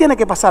 pastor, ¿tiene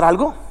que pasar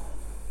algo?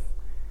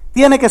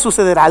 ¿Tiene que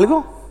suceder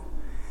algo?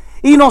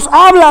 Y nos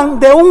hablan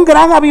de un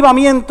gran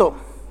avivamiento,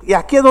 y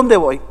aquí es donde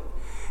voy.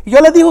 Y yo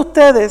les digo a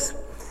ustedes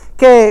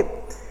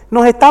que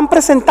nos están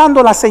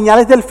presentando las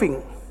señales del fin,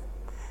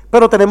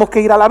 pero tenemos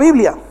que ir a la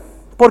Biblia,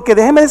 porque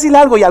déjenme decirle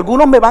algo, y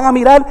algunos me van a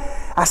mirar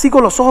así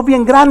con los ojos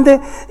bien grandes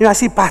y van a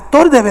decir,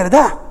 pastor, de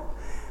verdad,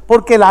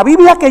 porque la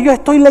Biblia que yo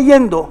estoy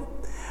leyendo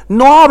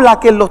no habla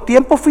que en los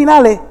tiempos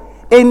finales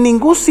en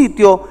ningún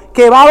sitio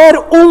que va a haber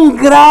un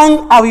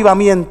gran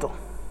avivamiento.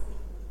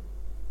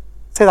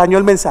 Se dañó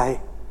el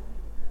mensaje.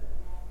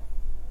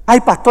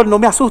 Ay, pastor, no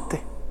me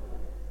asuste.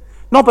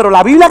 No, pero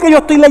la Biblia que yo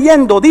estoy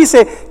leyendo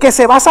dice que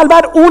se va a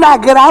salvar una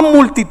gran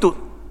multitud.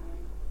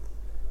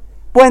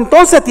 Pues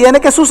entonces tiene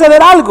que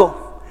suceder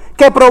algo.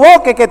 que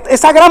provoque que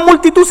esa gran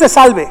multitud se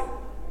salve.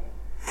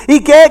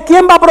 ¿Y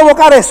quién va a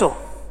provocar eso?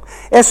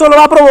 Eso lo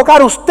va a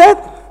provocar usted,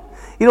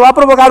 y lo va a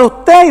provocar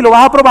usted, y lo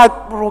vas a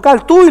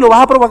provocar tú, y lo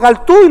vas a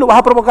provocar tú, y lo vas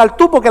a provocar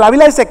tú, porque la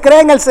Biblia dice: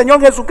 cree en el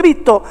Señor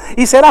Jesucristo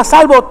y serás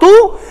salvo tú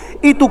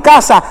y tu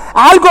casa.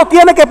 Algo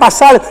tiene que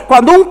pasar.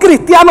 Cuando un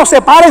cristiano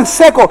se para en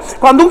seco,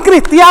 cuando un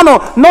cristiano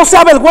no se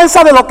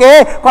avergüenza de lo que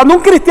es, cuando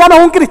un cristiano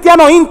es un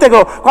cristiano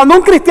íntegro, cuando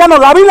un cristiano,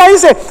 la Biblia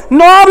dice,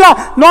 no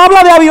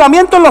habla de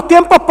avivamiento en los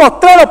tiempos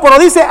postreros, pero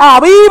dice: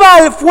 aviva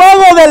el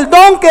fuego del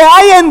don que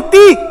hay en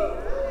ti.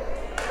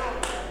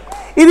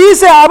 Y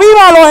dice: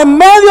 avívalo en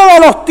medio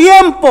de los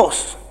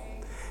tiempos.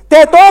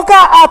 Te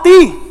toca a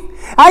ti.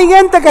 Hay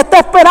gente que está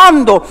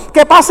esperando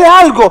que pase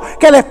algo,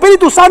 que el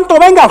Espíritu Santo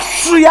venga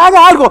y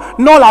haga algo.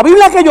 No, la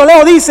Biblia que yo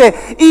leo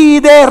dice: y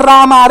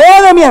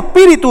derramaré de mi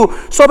espíritu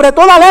sobre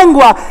toda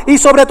lengua y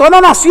sobre toda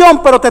nación.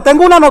 Pero te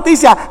tengo una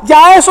noticia: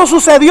 ya eso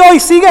sucedió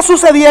y sigue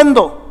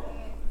sucediendo.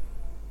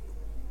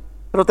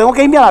 Pero tengo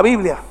que irme a la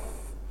Biblia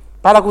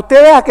para que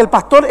usted vea que el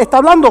pastor está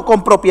hablando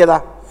con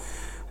propiedad.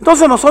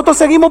 Entonces nosotros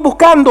seguimos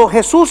buscando.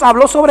 Jesús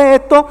habló sobre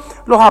esto,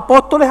 los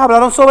apóstoles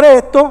hablaron sobre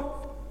esto,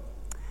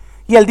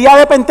 y el día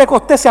de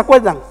Pentecostés, ¿se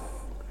acuerdan?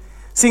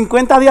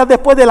 50 días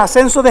después del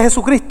ascenso de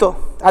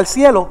Jesucristo al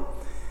cielo,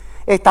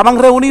 estaban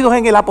reunidos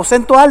en el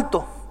aposento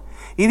alto,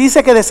 y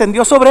dice que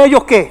descendió sobre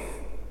ellos,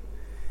 ¿qué?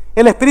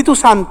 El Espíritu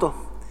Santo.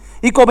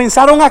 Y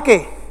comenzaron ¿a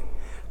qué?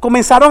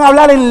 Comenzaron a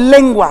hablar en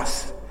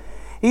lenguas,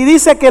 y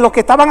dice que los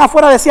que estaban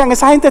afuera decían: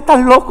 esa gente está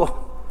loco.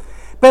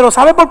 Pero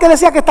 ¿sabe por qué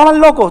decía que estaban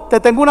locos? Te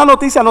tengo una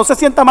noticia, no se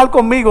sienta mal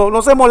conmigo,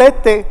 no se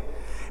moleste.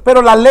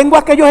 Pero las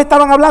lenguas que ellos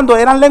estaban hablando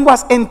eran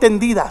lenguas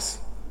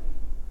entendidas.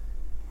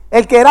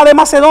 El que era de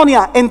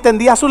Macedonia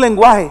entendía su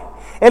lenguaje.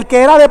 El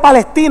que era de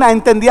Palestina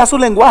entendía su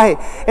lenguaje.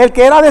 El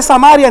que era de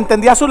Samaria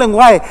entendía su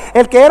lenguaje.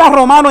 El que era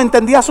romano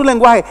entendía su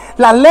lenguaje.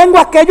 Las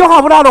lenguas que ellos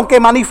hablaron, que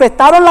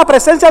manifestaron la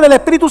presencia del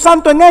Espíritu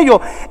Santo en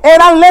ellos,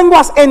 eran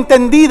lenguas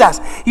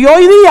entendidas. Y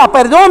hoy día,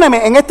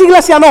 perdóneme, en esta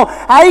iglesia no.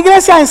 Hay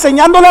iglesias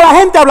enseñándole a la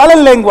gente a hablar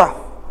en lengua.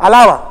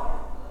 Alaba.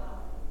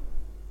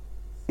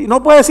 Si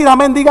no puede decir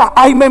amén, diga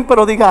amén,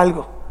 pero diga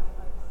algo.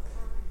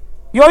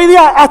 Y hoy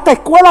día hasta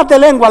escuelas de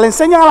lengua le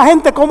enseñan a la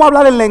gente cómo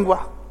hablar en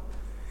lengua.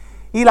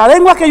 Y la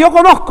lengua que yo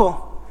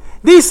conozco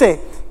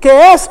dice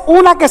que es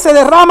una que se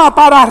derrama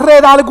para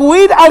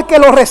redarguir al que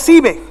lo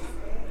recibe.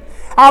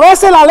 A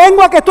veces la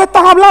lengua que tú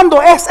estás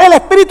hablando es el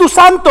Espíritu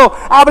Santo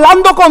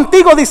hablando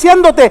contigo,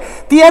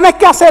 diciéndote: tienes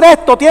que hacer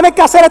esto, tienes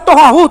que hacer estos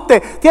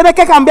ajustes, tienes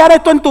que cambiar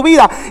esto en tu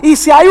vida. Y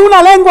si hay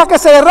una lengua que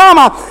se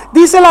derrama,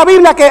 dice la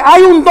Biblia que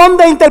hay un don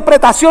de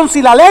interpretación.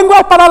 Si la lengua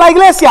es para la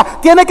iglesia,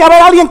 tiene que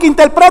haber alguien que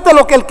interprete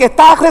lo que el que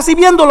está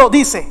recibiendo lo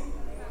dice.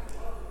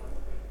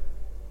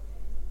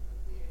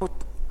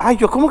 Ay,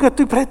 yo como que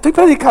estoy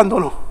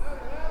predicándolo.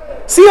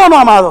 ¿Sí o no,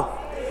 amado?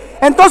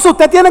 Entonces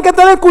usted tiene que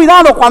tener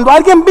cuidado cuando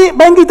alguien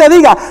venga y te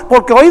diga,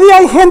 porque hoy día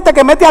hay gente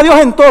que mete a Dios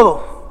en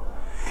todo.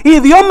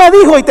 Y Dios me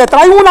dijo, y te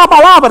traen una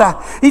palabra,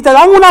 y te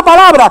dan una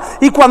palabra,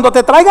 y cuando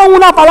te traigan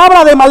una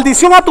palabra de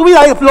maldición a tu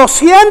vida, lo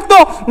siento,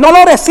 no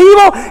lo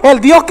recibo.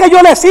 El Dios que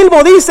yo le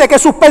sirvo dice que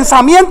sus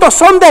pensamientos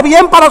son de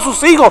bien para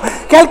sus hijos,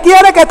 que Él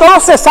quiere que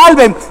todos se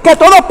salven, que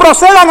todos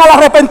procedan al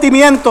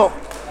arrepentimiento.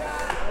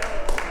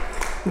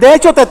 De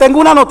hecho, te tengo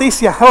una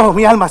noticia. Oh,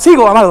 mi alma,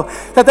 sigo, amado.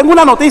 Te tengo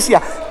una noticia.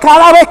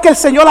 Cada vez que el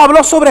Señor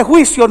habló sobre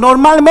juicio,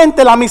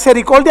 normalmente la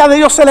misericordia de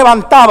Dios se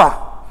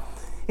levantaba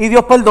y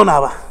Dios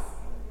perdonaba.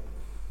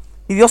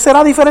 ¿Y Dios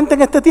será diferente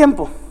en este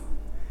tiempo?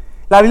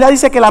 La Biblia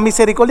dice que la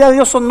misericordia de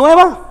Dios son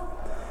nuevas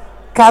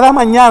cada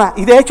mañana.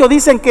 Y de hecho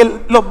dicen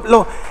que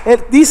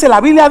la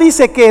Biblia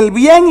dice que el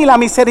bien y la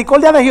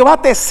misericordia de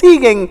Jehová te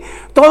siguen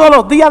todos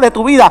los días de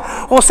tu vida.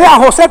 O sea,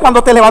 José,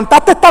 cuando te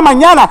levantaste esta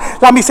mañana,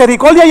 la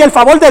misericordia y el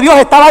favor de Dios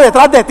estaba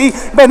detrás de ti.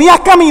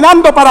 Venías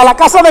caminando para la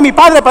casa de mi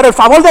padre, pero el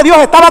favor de Dios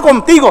estaba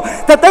contigo.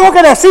 Te tengo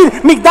que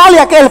decir,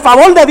 Migdalia, que el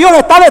favor de Dios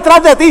está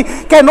detrás de ti,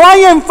 que no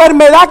hay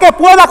enfermedad que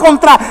pueda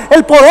contra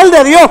el poder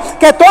de Dios,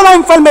 que toda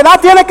enfermedad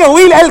tiene que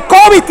huir. El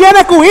COVID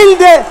tiene que huir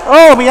de...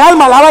 Oh, mi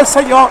alma alaba al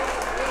Señor.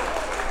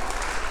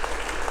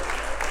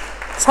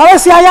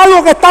 ¿Sabes si hay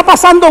algo que está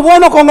pasando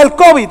bueno con el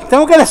COVID?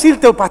 Tengo que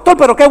decirte, pastor,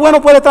 pero qué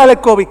bueno puede traer el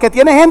COVID. Que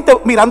tiene gente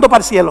mirando para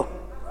el cielo.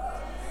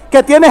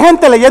 Que tiene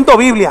gente leyendo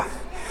Biblia.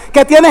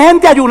 Que tiene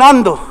gente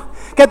ayunando.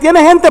 Que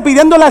tiene gente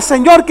pidiéndole al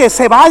Señor que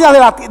se vaya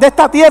de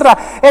esta tierra.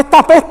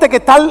 Esta peste que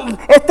está,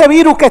 este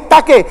virus que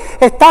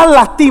está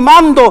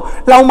lastimando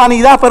la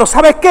humanidad. Pero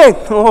 ¿sabes qué?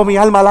 Oh, mi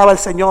alma alaba al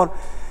Señor.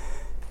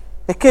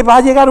 Es que va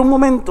a llegar un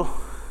momento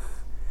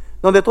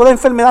donde toda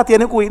enfermedad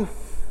tiene que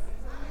huir.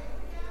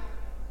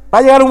 Va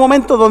a llegar un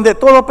momento donde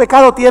todo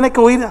pecado tiene que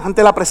huir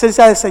ante la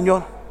presencia del Señor.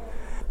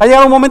 Va a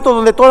llegar un momento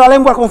donde toda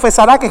lengua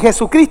confesará que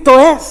Jesucristo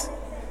es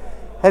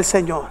el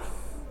Señor.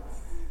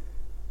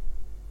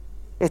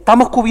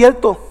 Estamos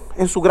cubiertos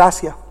en su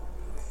gracia.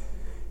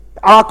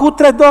 Habacuc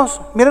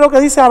 3:2. Mire lo que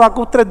dice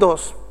Habacuc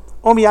 3:2.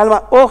 Oh mi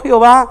alma, oh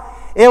Jehová,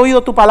 he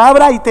oído tu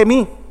palabra y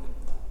temí.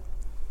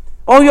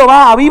 Oh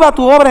Jehová, aviva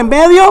tu obra en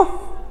medio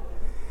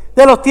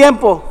de los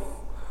tiempos.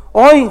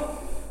 Hoy,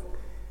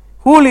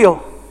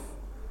 Julio,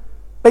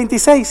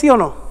 26, ¿sí o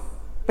no?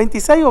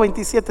 26 o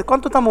 27,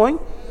 ¿cuánto estamos hoy?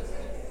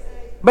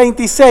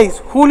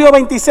 26, julio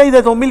 26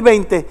 de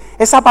 2020.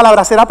 ¿Esa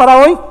palabra será para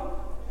hoy?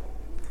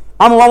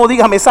 Vamos,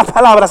 dígame, ¿esa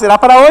palabra será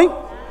para hoy?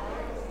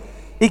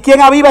 ¿Y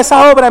quién aviva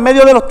esa obra en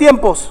medio de los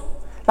tiempos?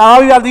 La va a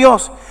avivar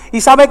Dios.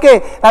 Y sabe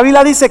que la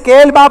Biblia dice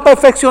que Él va a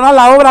perfeccionar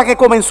la obra que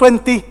comenzó en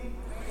ti.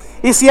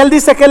 Y si Él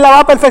dice que Él la va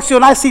a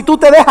perfeccionar, si tú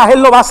te dejas,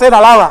 Él lo va a hacer,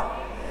 alaba.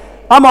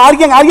 Vamos,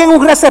 alguien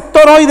un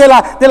receptor hoy de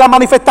la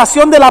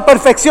manifestación de la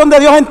perfección de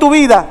Dios en tu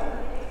vida.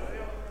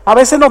 A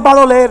veces nos va a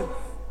doler,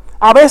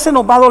 a veces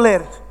nos va a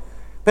doler,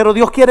 pero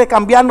Dios quiere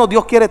cambiarnos,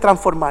 Dios quiere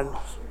transformarnos.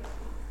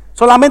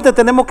 Solamente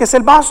tenemos que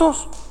ser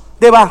vasos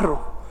de barro,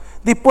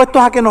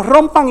 dispuestos a que nos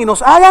rompan y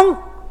nos hagan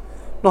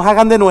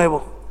de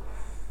nuevo.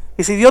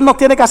 Y si Dios nos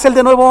tiene que hacer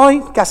de nuevo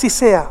hoy, que así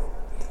sea,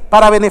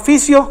 para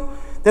beneficio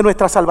de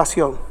nuestra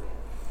salvación.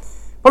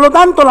 Por lo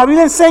tanto, la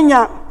Biblia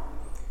enseña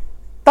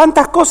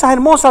tantas cosas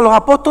hermosas. Los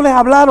apóstoles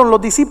hablaron,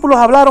 los discípulos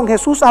hablaron,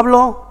 Jesús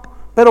habló.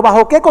 Pero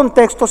 ¿bajo qué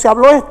contexto se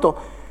habló esto?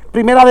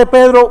 Primera de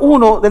Pedro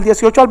 1, del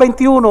 18 al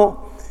 21,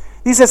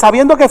 dice: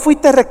 sabiendo que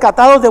fuiste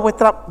rescatados de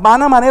vuestra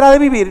vana manera de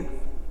vivir,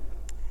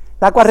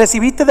 la cual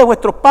recibiste de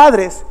vuestros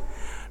padres,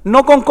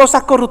 no con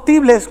cosas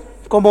corruptibles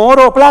como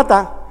oro o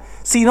plata,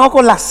 sino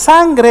con la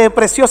sangre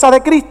preciosa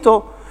de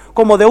Cristo,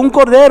 como de un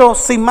cordero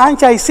sin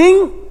mancha y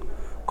sin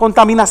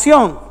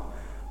contaminación.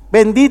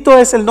 Bendito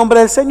es el nombre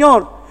del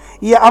Señor.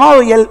 Y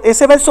amado,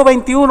 ese verso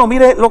 21,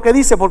 mire lo que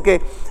dice,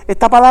 porque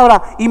esta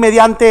palabra: y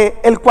mediante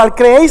el cual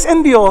creéis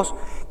en Dios,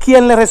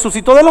 quien le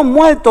resucitó de los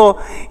muertos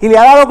y le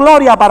ha dado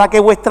gloria, para que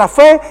vuestra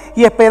fe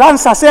y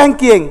esperanza sea en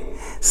 ¿quién?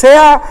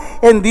 Sea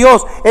en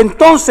Dios.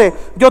 Entonces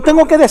yo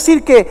tengo que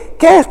decir que,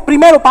 ¿qué es?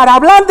 Primero, para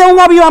hablar de un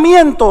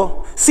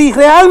avivamiento, si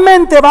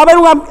realmente va a haber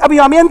un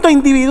avivamiento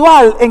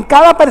individual en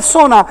cada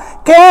persona,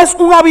 ¿qué es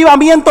un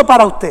avivamiento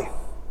para usted?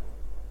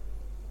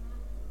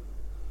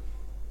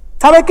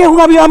 ¿Sabe qué es un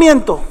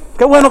avivamiento?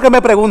 Qué bueno que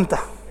me pregunta.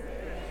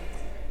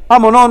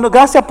 Vamos,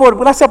 gracias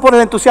por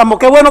el entusiasmo.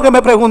 Qué bueno que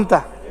me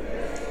pregunta.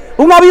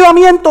 Un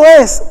avivamiento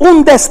es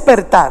un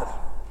despertar.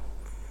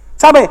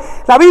 ¿Sabe?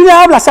 La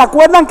Biblia habla, ¿se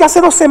acuerdan que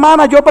hace 2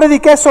 semanas yo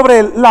prediqué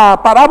sobre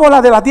la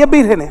parábola de las 10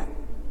 vírgenes?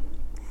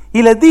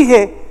 Y les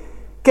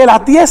dije que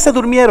las 10 se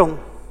durmieron.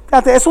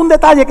 Fíjate, es un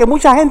detalle que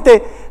mucha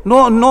gente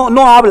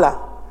no habla.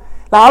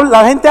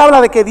 La gente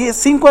habla de que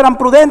 5 eran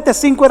prudentes,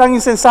 5 eran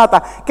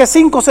insensatas, que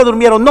 5 se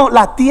durmieron. No,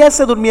 las 10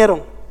 se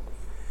durmieron.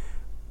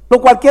 Lo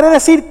cual quiere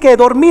decir que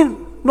dormir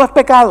no es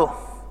pecado.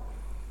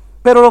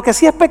 Pero lo que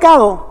sí es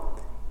pecado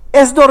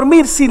es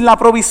dormir sin la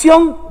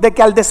provisión de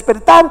que al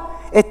despertar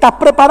estás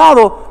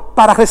preparado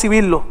para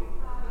recibirlo.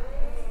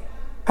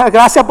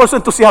 Gracias por su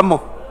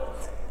entusiasmo.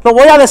 Lo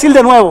voy a decir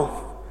de nuevo.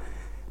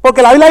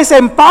 Porque la Biblia dice: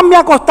 en paz me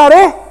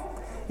acostaré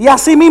y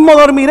así mismo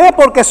dormiré,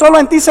 porque solo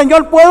en ti,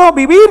 Señor, puedo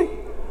vivir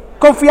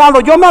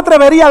confiado. Yo me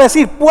atrevería a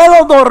decir: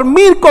 puedo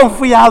dormir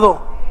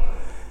confiado.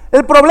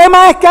 El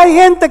problema es que hay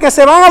gente que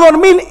se van a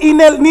dormir y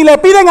ni le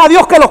piden a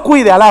Dios que los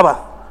cuide, alaba.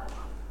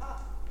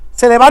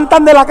 Se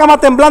levantan de la cama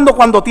temblando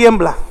cuando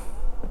tiembla.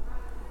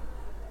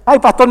 Ay,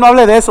 pastor, no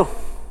hable de eso.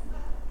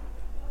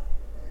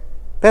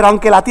 Pero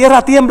aunque la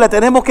tierra tiemble,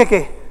 tenemos que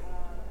 ¿qué?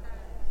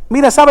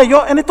 Mira, sabe,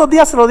 yo en estos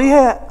días se lo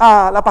dije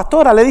a la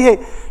pastora, le dije: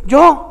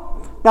 yo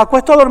me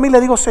acuesto a dormir,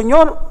 le digo: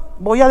 Señor,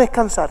 voy a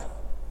descansar.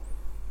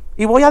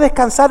 Y voy a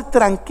descansar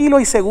tranquilo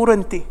y seguro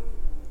en ti.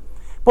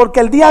 Porque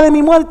el día de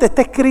mi muerte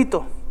está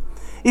escrito.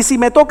 Y si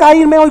me toca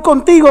irme hoy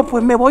contigo,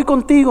 pues me voy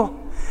contigo.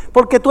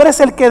 Porque tú eres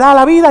el que da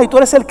la vida y tú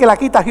eres el que la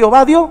quita.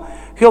 Jehová dio,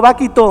 Jehová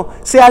quitó.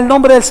 Sea el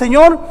nombre del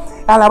Señor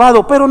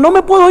alabado. Pero no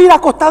me puedo ir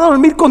acostado a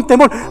dormir con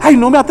temor. Ay,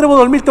 no me atrevo a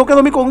dormir, tengo que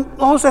dormir con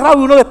ojos cerrados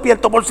y uno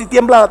despierto por si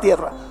tiembla la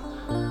tierra.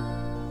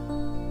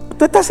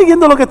 ¿Usted está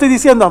siguiendo lo que estoy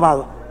diciendo,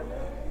 amado?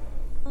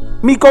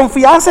 Mi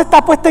confianza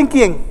está puesta ¿en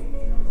quién?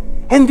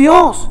 En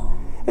Dios.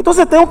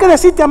 Entonces tengo que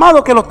decirte,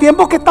 amado, que los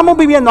tiempos que estamos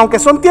viviendo, aunque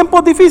son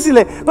tiempos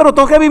difíciles, pero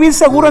tengo que vivir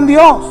seguro en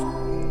Dios.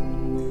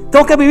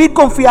 Tengo que vivir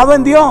confiado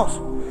en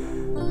Dios.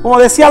 Como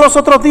decía los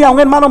otros días, un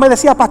hermano me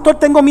decía: pastor,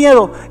 tengo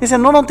miedo. Y dice: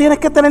 no tienes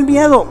que tener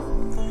miedo.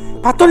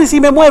 Pastor, ¿y si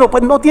me muero?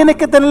 Pues no tienes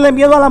que tenerle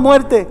miedo a la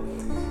muerte.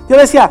 Yo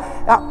decía: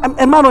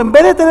 hermano, en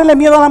vez de tenerle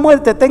miedo a la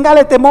muerte,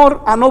 téngale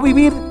temor a no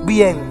vivir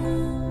bien.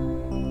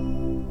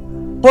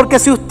 Porque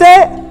si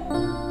usted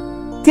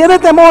tiene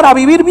temor a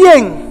vivir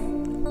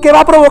bien, ¿qué va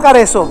a provocar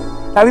eso?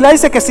 La Biblia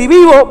dice que si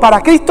vivo,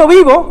 para Cristo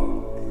vivo.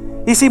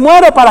 Y si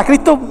muero, para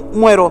Cristo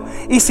muero.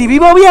 Y si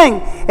vivo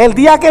bien, el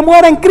día que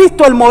muera en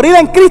Cristo, el morir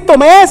en Cristo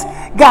me es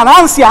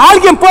ganancia.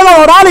 Alguien puede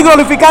adorar y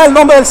glorificar el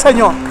nombre del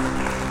Señor.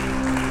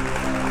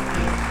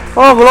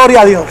 Oh,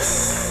 gloria a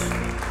Dios.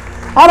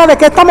 Ahora, ¿de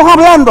qué estamos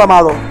hablando,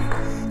 amado?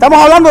 Estamos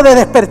hablando de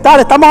despertar,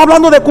 estamos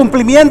hablando de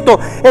cumplimiento,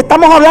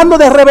 estamos hablando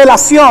de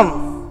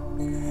revelación.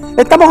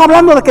 Estamos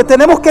hablando de que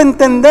tenemos que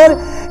entender,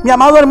 mi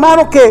amado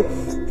hermano, que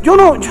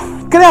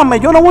créanme,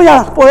 yo no voy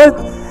a poder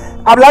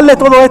hablarle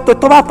todo esto.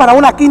 Esto va para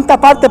una quinta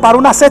parte, para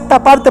una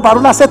sexta parte, para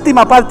una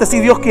séptima parte, si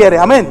Dios quiere,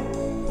 amén.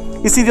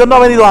 Y si Dios no ha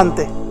venido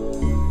antes.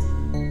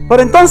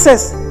 Pero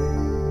entonces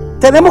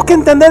tenemos que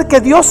entender que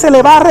Dios se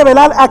le va a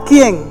revelar ¿a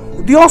quién?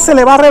 Dios se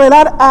le va a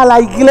revelar a la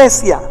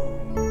iglesia.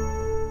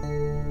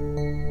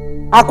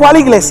 ¿A cuál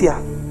iglesia?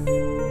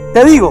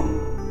 Te digo.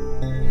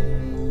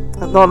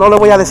 No le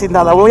voy a decir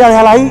nada. Voy a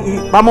dejar ahí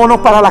y vámonos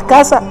para las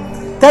casas.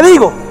 Te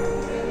digo.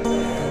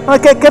 No,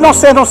 que no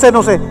sé.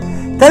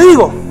 Te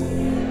digo.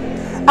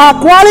 ¿A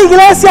cuál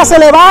iglesia se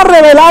le va a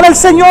revelar el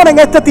Señor en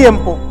este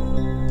tiempo?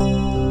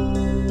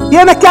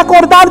 Tienes que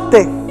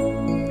acordarte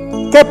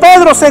que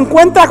Pedro se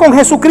encuentra con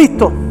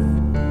Jesucristo.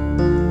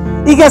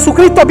 Y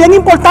Jesucristo, es bien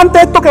importante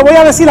esto que voy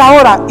a decir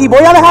ahora. Y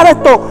voy a dejar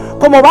esto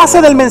como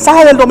base del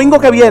mensaje del domingo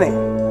que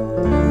viene.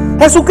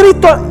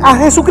 A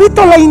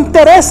Jesucristo le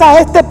interesa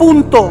este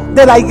punto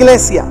de la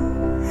iglesia.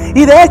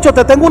 Y de hecho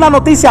te tengo una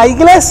noticia.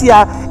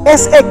 Iglesia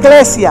es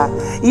eclesia.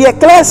 Y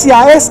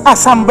eclesia es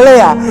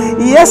asamblea.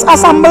 Y es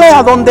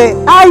asamblea donde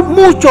hay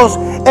muchos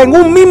en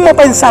un mismo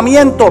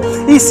pensamiento.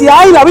 Y si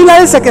hay, la Biblia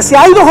dice que si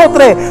hay 2 o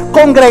 3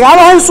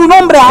 congregados en su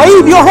nombre,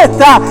 ahí Dios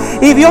está.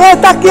 Y Dios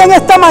está aquí en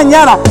esta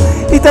mañana.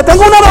 Y te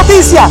tengo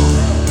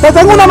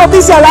una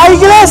noticia. La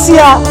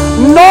iglesia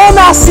no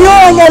nació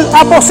en el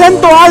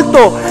aposento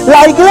alto.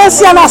 La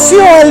iglesia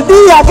nació el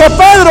día que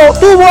Pedro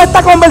tuvo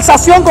esta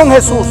conversación con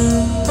Jesús.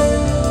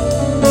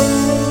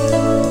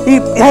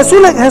 Y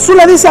Jesús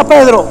le dice a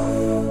Pedro: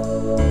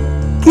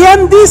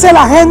 ¿quién dice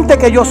la gente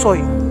que yo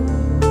soy?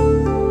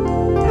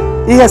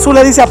 Y Jesús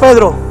le dice a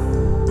Pedro: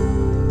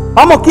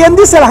 vamos, ¿quién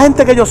dice la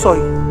gente que yo soy?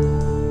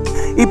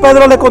 Y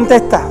Pedro le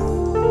contesta: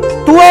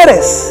 tú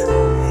eres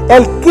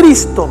el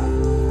Cristo,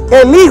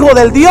 el Hijo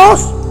del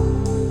Dios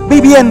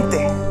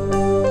viviente.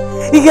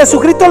 Y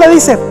Jesucristo le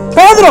dice: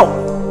 Pedro,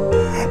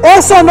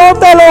 eso no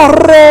te lo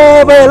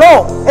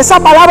reveló, esa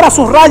palabra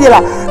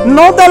subráyela,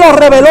 no te lo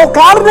reveló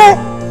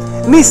carne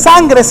ni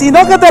sangre,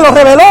 sino que te lo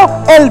reveló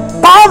el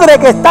Padre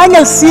que está en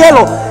el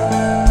cielo,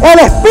 el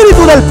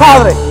Espíritu del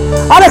Padre.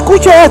 Ahora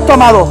escuche esto,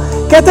 amado.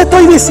 ¿Qué te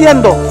estoy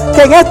diciendo?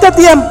 Que en este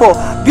tiempo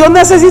Dios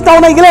necesita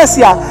una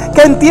iglesia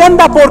que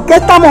entienda por qué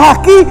estamos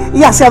aquí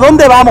y hacia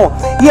dónde vamos.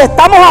 Y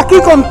estamos aquí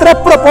con 3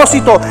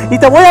 propósitos. Y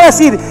te voy a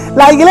decir,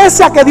 la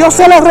iglesia que Dios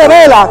se le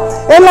revela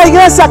es la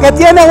iglesia que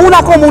tiene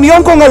una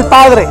comunión con el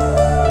Padre.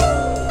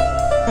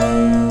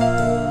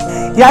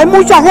 Y hay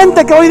mucha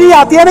gente que hoy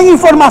día tienen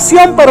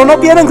información pero no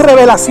tienen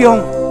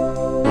revelación.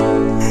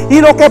 Y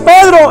lo que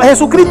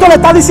Jesucristo le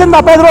está diciendo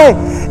a Pedro es,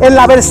 en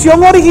la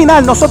versión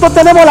original, nosotros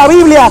tenemos la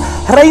Biblia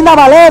Reina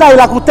Valera y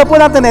la que usted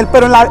pueda tener,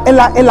 pero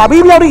en la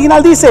Biblia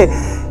original dice: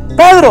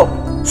 Pedro,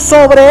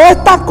 sobre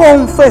esta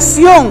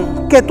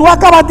confesión que tú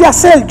acabas de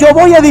hacer, yo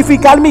voy a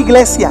edificar mi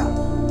iglesia.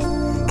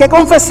 ¿Qué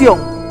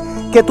confesión?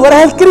 Que tú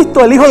eres el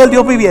Cristo, el Hijo del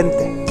Dios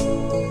viviente.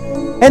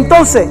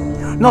 Entonces,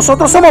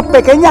 nosotros somos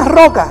pequeñas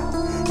rocas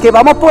que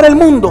vamos por el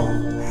mundo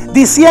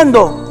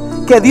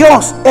diciendo que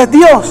Dios es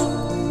Dios,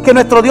 que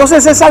nuestro Dios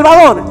es el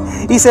Salvador,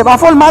 y se va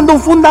formando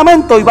un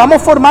fundamento y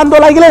vamos formando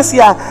la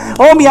iglesia.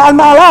 Oh, mi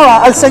alma alaba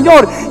al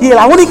Señor. Y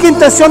la única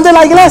intención de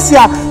la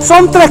iglesia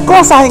son 3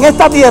 cosas en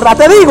esta tierra.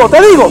 Te digo,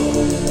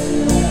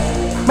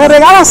 me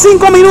regalan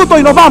 5 minutos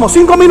y nos vamos.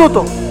 5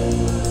 minutos.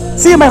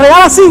 Sí, me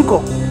regalan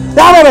 5.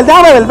 Déjame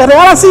ver, me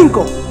regalan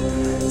 5.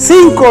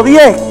 5,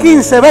 10,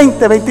 15,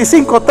 20,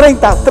 25,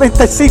 30,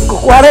 35,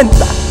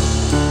 40.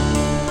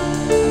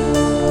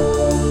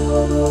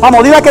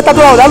 Vamos, dile que está a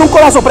tu lado, dale un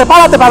codazo,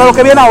 prepárate para lo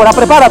que viene ahora,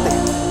 prepárate.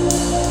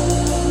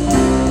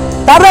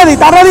 ¿Estás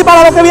ready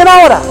para lo que viene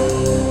ahora?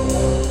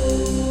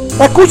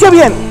 Escuche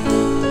bien.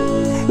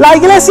 La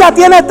iglesia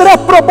tiene 3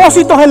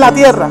 propósitos en la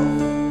tierra.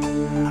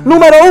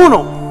 Número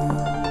 1,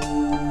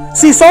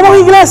 si somos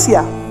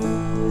iglesia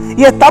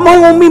y estamos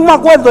en un mismo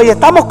acuerdo y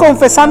estamos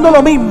confesando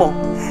lo mismo,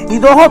 y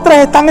 2 o 3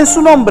 están en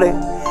su nombre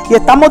y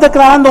estamos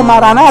declarando: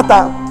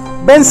 Maranata,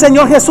 ven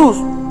Señor Jesús,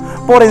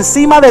 por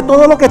encima de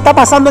todo lo que está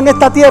pasando en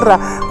esta tierra,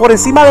 por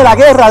encima de la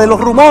guerra, de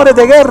los rumores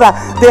de guerra,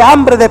 de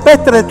hambre, de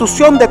peste, de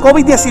destrucción, de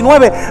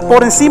COVID-19,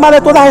 por encima de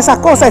todas esas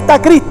cosas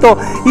está Cristo,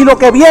 y lo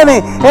que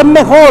viene es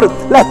mejor.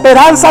 La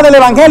esperanza del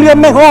evangelio es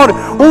mejor,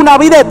 una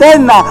vida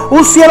eterna,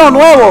 un cielo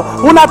nuevo,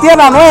 una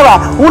tierra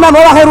nueva, una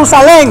nueva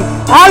Jerusalén.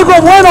 Algo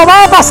bueno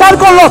va a pasar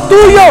con los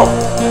tuyos.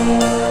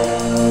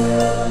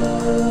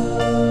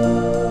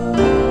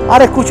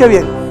 Ahora escuche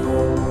bien.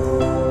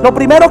 Lo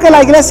primero que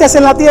la iglesia hace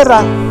en la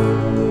tierra,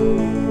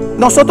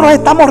 nosotros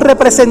estamos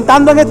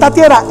representando en esta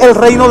tierra el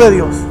reino de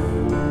Dios.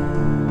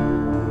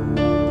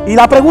 Y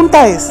la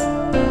pregunta es: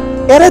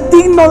 ¿eres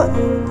digno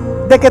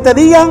de que te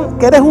digan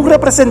que eres un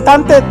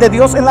representante de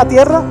Dios en la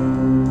tierra?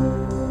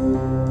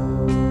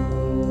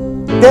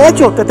 De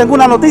hecho, te tengo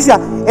una noticia: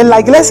 en la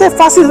iglesia es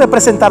fácil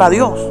representar a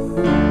Dios,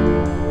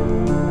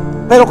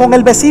 pero con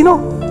el vecino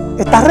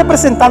estás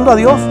representando a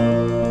Dios.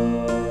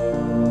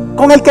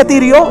 Con el que te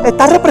hirió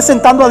estás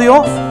representando a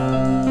Dios.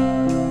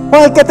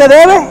 Con el que te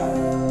debe,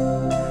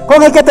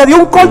 con el que te dio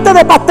un corte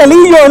de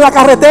pastelillo en la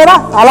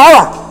carretera,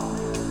 alaba.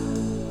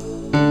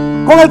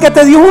 Con el que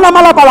te dio una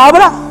mala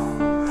palabra,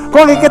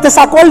 con el que te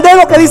sacó el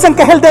dedo que dicen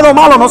que es el dedo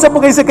malo, no sé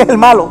por qué dicen que es el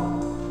malo.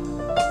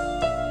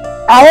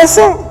 A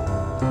ese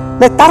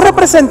le estás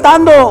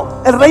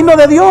representando el reino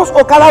de Dios,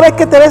 o cada vez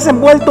que te ves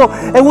envuelto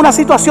en una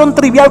situación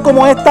trivial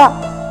como esta,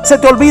 se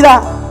te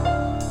olvida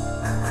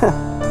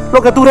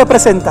lo que tú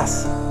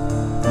representas.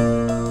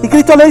 Y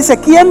Cristo le dice,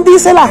 ¿quién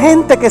dice la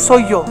gente que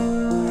soy yo?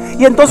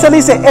 Y entonces le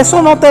dice,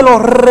 eso no te lo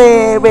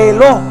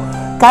reveló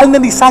carne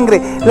ni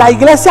sangre. La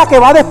iglesia que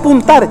va a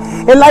despuntar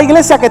es la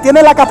iglesia que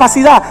tiene la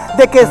capacidad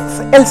de que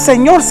el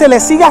Señor se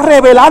le siga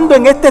revelando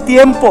en este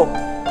tiempo.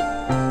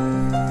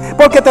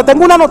 Porque te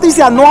tengo una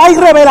noticia, no hay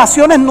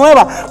revelaciones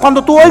nuevas.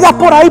 Cuando tú oigas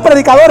por ahí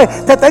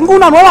predicadores, te tengo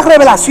una nueva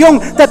revelación,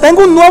 te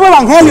tengo un nuevo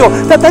evangelio,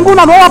 te tengo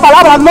una nueva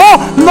palabra. No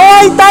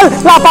hay tal.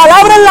 La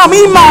palabra es la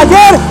misma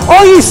ayer,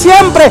 hoy y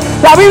siempre.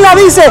 La Biblia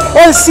dice,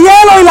 el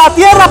cielo y la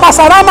tierra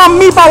pasarán, mas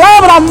mi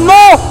palabra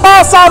no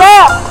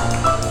pasará.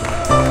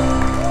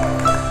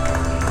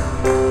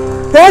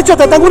 De hecho,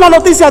 te tengo una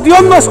noticia.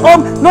 Dios no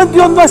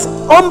es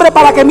hombre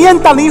para que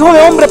mienta, ni hijo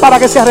de hombre para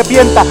que se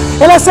arrepienta.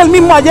 Él es el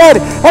mismo ayer,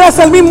 Él es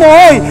el mismo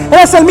hoy, Él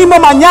es el mismo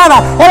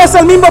mañana, Él es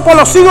el mismo por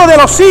los siglos de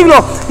los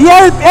siglos. Y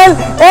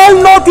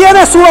Él no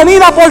tiene su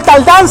venida por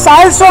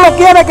tardanza. Él solo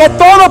quiere que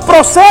todos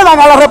procedan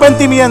al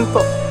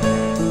arrepentimiento.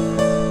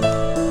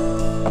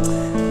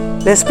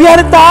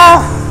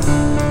 Despierta,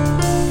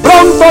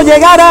 pronto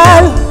llegará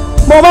el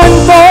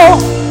momento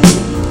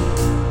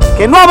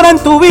que no habrá en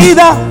tu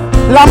vida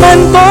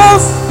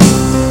lamentos.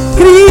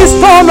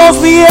 Cristo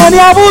nos viene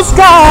a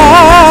buscar.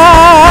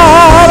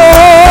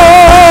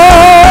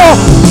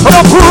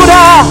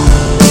 Procura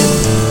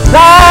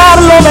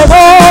dar lo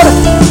mejor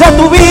de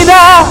tu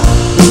vida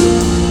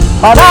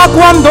para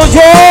cuando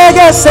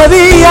llegue ese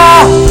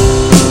día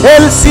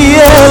el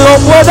cielo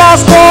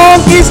puedas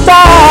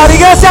conquistar.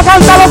 Iglesia,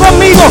 cántalo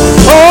conmigo.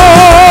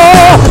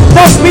 Oh,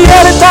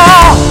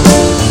 despierta,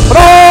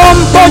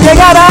 pronto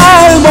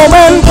llegará el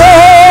momento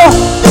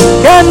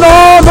que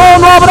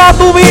no habrá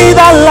tu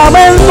vida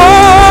lamento.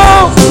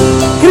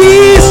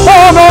 Cristo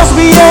nos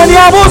viene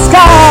a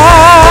buscar.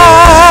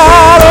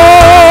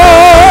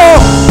 Oh,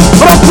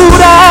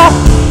 procura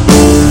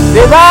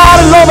de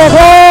dar lo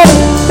mejor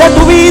de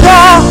tu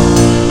vida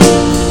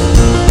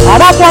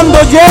para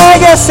cuando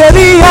llegue ese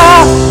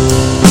día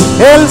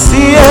el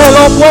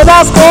cielo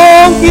puedas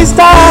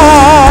conquistar.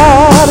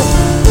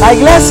 La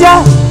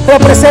iglesia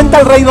representa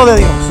el reino de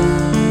Dios.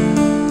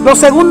 Lo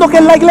segundo que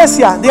es la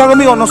iglesia, digan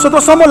conmigo,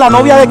 nosotros somos la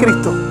novia de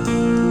Cristo.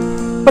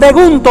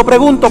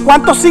 Pregunto,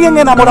 ¿cuántos siguen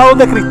enamorados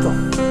de Cristo?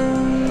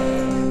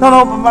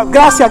 No,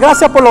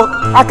 gracias por lo...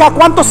 Acá,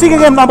 ¿cuántos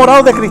siguen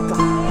enamorados de Cristo?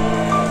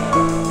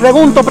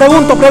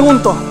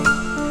 Pregunto.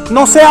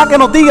 No sea que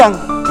nos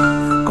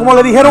digan, como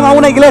le dijeron a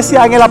una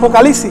iglesia en el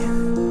Apocalipsis,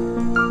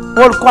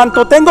 por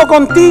cuanto tengo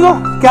contigo,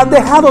 que has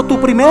dejado tu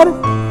primer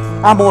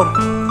amor.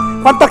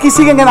 ¿Cuántos aquí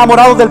siguen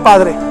enamorados del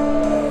Padre?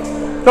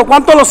 Pero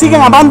 ¿cuántos lo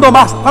siguen amando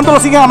más?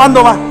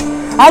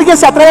 Alguien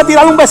se atreve a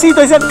tirar un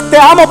besito y dice, te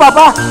amo,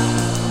 papá.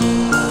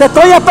 Te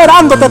estoy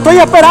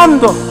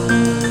esperando.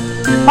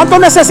 ¿Cuántos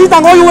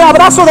necesitan hoy un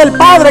abrazo del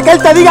Padre? Que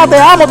Él te diga, te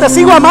amo, te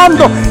sigo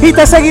amando y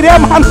te seguiré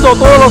amando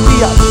todos los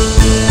días.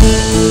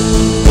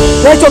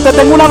 De hecho, te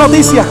tengo una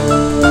noticia.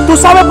 ¿Tú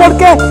sabes por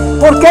qué?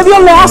 ¿Por qué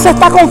Dios le hace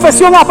esta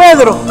confesión a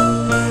Pedro?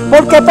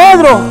 Porque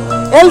Pedro,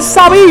 él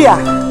sabía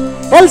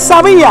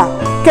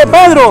que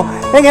Pedro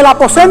en el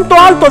aposento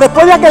alto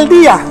después de aquel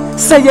día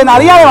se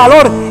llenaría de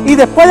valor, y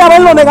después de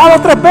haberlo negado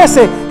 3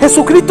 veces,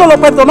 Jesucristo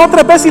lo perdonó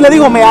 3 veces y le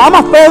dijo, ¿me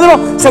amas, Pedro?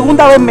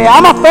 Segunda vez, ¿me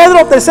amas,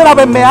 Pedro? Tercera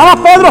vez, ¿me amas,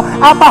 Pedro?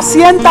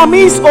 Apacienta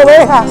mis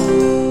ovejas.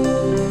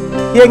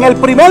 Y en el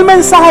primer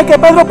mensaje que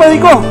Pedro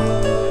predicó,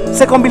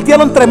 se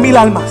convirtieron 3,000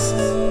 almas.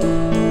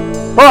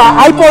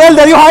 ¿Hay poder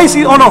de Dios ahí,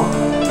 sí o no?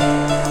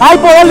 ¿Hay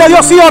poder de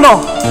Dios, sí o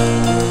no?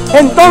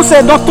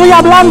 Entonces, no estoy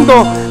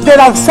hablando de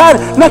danzar,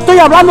 no estoy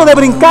hablando de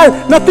brincar,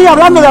 no estoy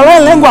hablando de hablar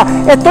en lengua.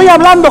 Estoy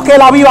hablando que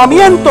el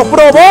avivamiento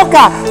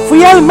provoca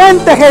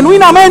fielmente,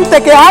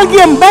 genuinamente, que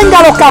alguien venga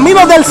a los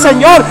caminos del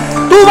Señor.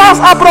 Tú vas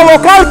a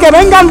provocar que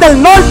vengan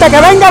del norte,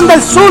 que vengan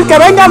del sur, que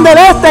vengan del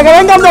este, que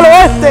vengan del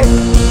oeste.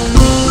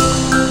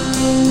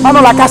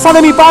 Hermano, la casa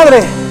de mi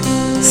padre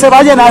se va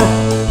a llenar.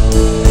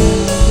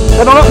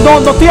 Pero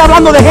no estoy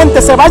hablando de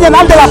gente, se va a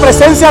llenar de la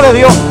presencia de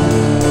Dios.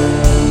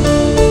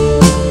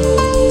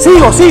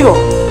 Sigo.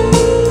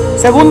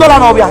 Segundo, la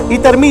novia. Y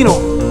termino.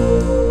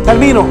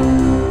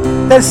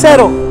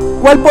 Tercero,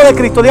 cuerpo de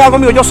Cristo. Diga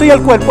conmigo, yo soy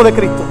el cuerpo de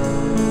Cristo.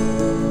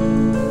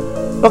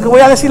 Lo que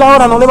voy a decir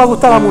ahora no le va a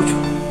gustar a muchos.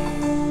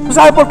 ¿Tú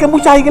sabes por qué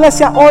muchas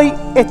iglesias hoy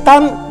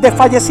están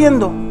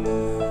desfalleciendo?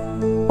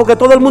 Porque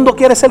todo el mundo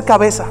quiere ser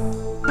cabeza.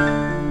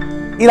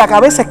 Y la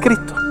cabeza es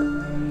Cristo.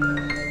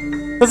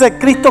 Entonces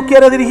Cristo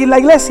quiere dirigir la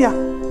iglesia.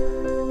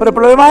 Pero el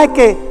problema es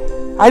que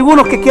hay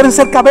algunos que quieren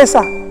ser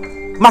cabeza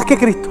más que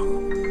Cristo.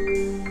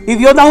 Y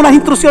Dios da unas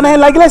instrucciones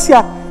en la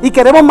iglesia y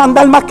queremos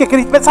mandar más que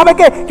Cristo. ¿Sabe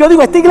qué? Yo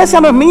digo, esta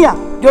iglesia no es mía.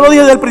 Yo lo dije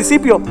desde el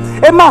principio.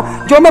 Es más,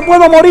 yo me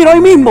puedo morir hoy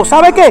mismo.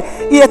 ¿Sabe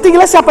qué? Y esta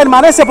iglesia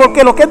permanece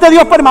porque lo que es de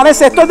Dios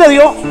permanece. Esto es de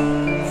Dios.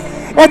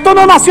 Esto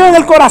no nació en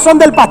el corazón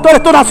del pastor.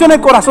 Esto nació en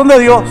el corazón de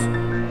Dios.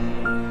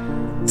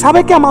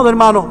 ¿Sabe qué, amado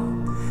hermano?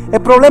 El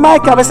problema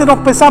es que a veces nos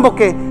pensamos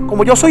que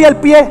como yo soy el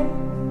pie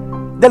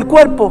del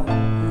cuerpo,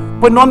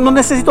 pues no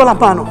necesito las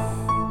manos.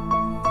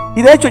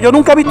 Y de hecho yo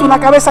nunca he visto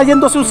una cabeza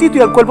yéndose a un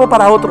sitio y el cuerpo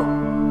para otro.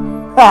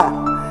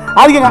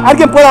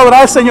 ¿Alguien puede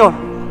adorar al Señor?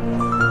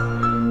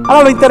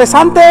 Ahora, lo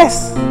interesante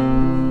es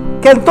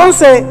que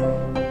entonces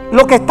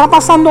lo que está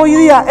pasando hoy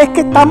día es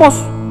que estamos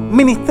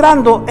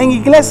ministrando en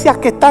iglesias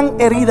que están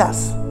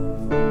heridas.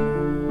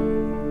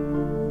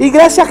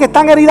 Iglesias que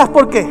están heridas,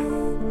 ¿por qué?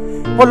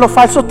 Por los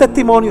falsos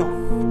testimonios.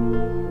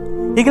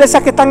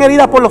 Iglesias que están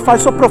heridas por los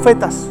falsos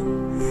profetas.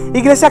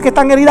 Iglesias que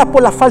están heridas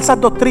por las falsas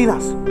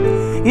doctrinas.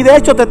 Y de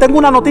hecho te tengo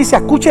una noticia,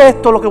 escuche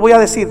esto lo que voy a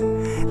decir.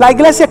 La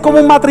iglesia es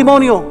como un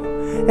matrimonio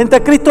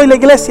entre Cristo y la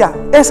iglesia.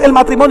 Es el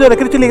matrimonio de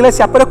Cristo y la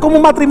iglesia, pero es como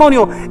un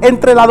matrimonio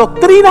entre la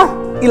doctrina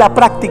y la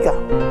práctica.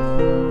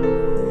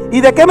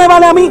 ¿Y de qué me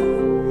vale a mí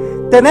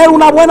tener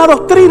una buena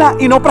doctrina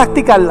y no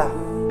practicarla?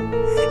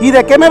 ¿Y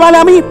de qué me vale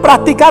a mí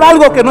practicar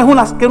algo que no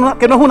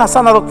es una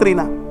sana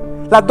doctrina?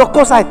 Las dos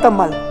cosas están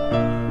mal.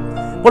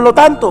 Por lo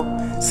tanto,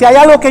 si hay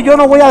algo que yo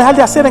no voy a dejar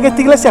de hacer en esta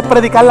iglesia es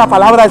predicar la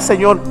palabra del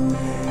Señor.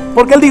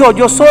 Porque Él dijo,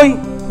 yo soy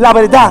la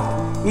verdad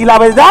y la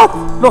verdad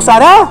los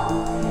hará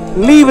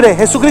libres.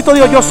 Jesucristo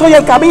dijo, yo soy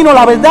el camino,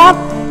 la verdad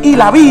y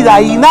la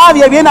vida, y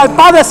nadie viene al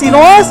Padre si no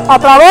es a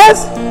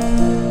través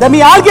de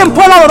mí. Alguien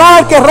puede adorar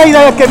al que es rey y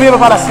al que vive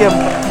para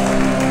siempre.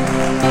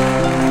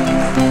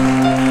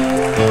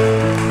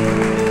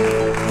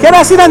 Quiere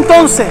decir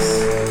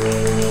entonces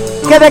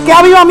que de qué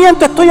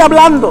avivamiento estoy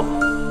hablando.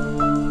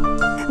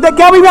 ¿De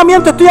qué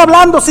avivamiento estoy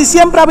hablando si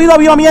siempre ha habido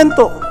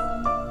avivamiento?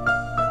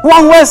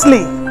 Juan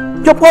Wesley,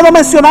 yo puedo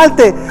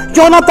mencionarte,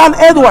 Jonathan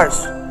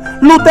Edwards,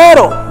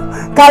 Lutero,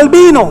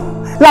 Calvino,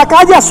 la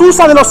calle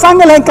Azusa de Los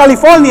Ángeles en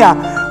California,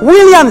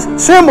 William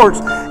Seymour,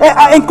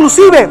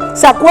 inclusive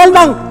se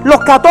acuerdan los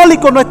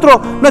católicos,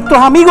 nuestros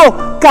amigos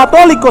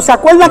católicos, se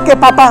acuerdan que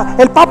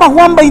el Papa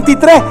Juan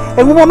XXIII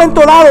en un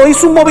momento dado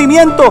hizo un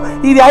movimiento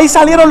y de ahí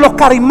salieron los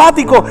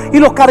carismáticos, y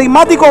los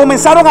carismáticos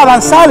comenzaron a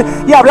danzar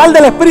y a hablar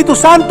del Espíritu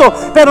Santo.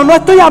 Pero no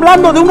estoy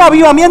hablando de un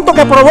avivamiento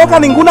que provoca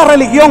ninguna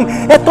religión,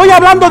 estoy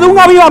hablando de un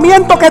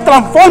avivamiento que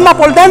transforma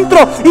por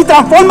dentro y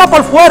transforma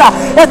por fuera.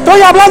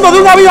 Estoy hablando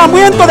de un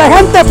avivamiento de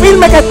gente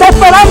firme que está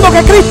esperando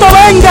que Cristo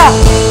venga.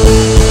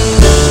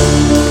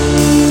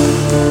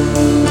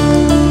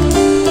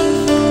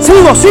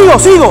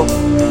 Sigo.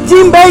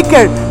 Jim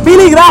Baker,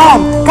 Billy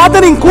Graham,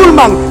 Catherine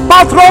Kuhlman,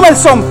 Pat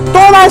Robertson,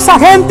 toda esa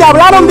gente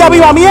hablaron de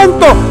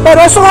avivamiento.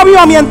 Pero esos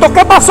avivamientos,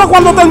 ¿qué pasó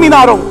cuando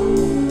terminaron?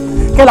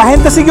 Que la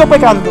gente siguió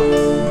pecando,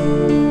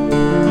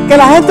 que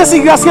la gente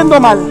siguió haciendo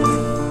mal.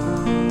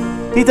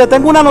 Y te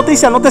tengo una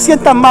noticia, no te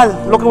sientas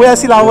mal lo que voy a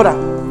decir ahora.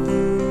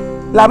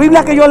 La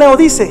Biblia que yo leo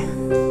dice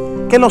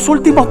que en los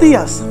últimos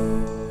días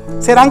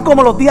serán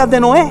como los días de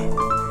Noé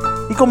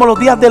y como los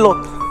días de Lot,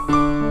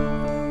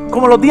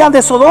 como los días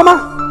de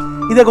Sodoma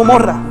y de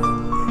Gomorra,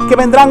 que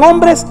vendrán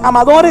hombres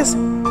amadores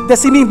de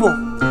sí mismos,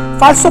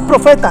 falsos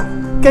profetas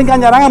que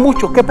engañarán a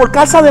muchos, que por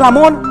causa del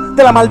amor,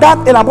 de la maldad,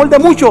 el amor de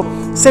muchos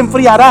se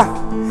enfriará,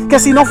 que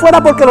si no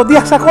fuera porque los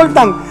días se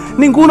acortan,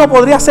 ninguno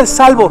podría ser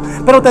salvo.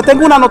 Pero te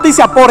tengo una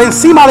noticia, por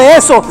encima de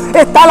eso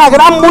está la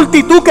gran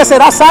multitud que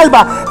será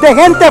salva, de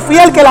gente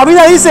fiel, que la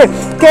Biblia dice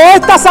que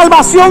esta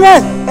salvación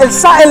es,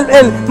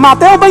 el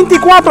Mateo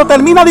 24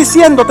 termina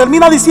diciendo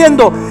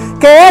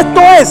que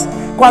esto es,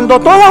 cuando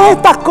todas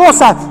estas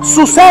cosas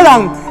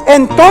sucedan,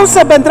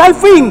 entonces vendrá el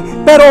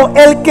fin, pero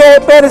el que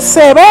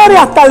persevere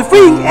hasta el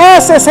fin,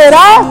 ese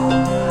será.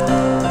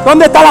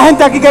 ¿Dónde está la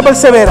gente aquí que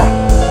persevera?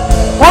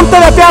 Ponte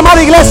de pie,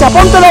 amada iglesia,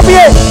 ponte de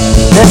pie.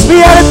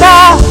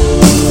 Despierta,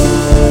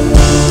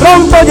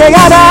 pronto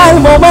llegará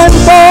el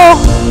momento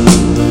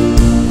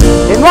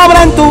que no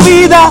habrá en tu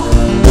vida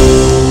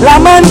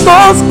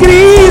lamentos.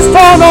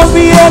 Cristo nos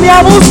viene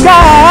a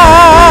buscar.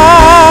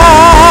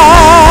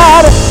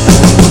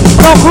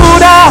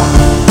 Procura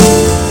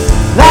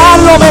dar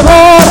lo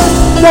mejor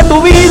de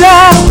tu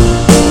vida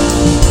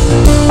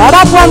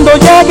para cuando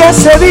llegue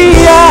ese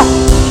día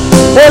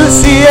el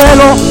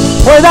cielo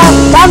pueda.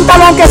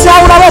 Cántalo aunque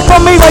sea una vez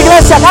conmigo,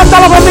 iglesia,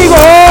 cántalo conmigo.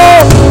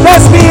 Oh,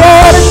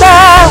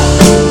 despierta,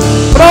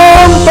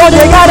 pronto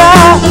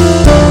llegará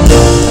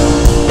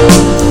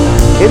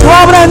que no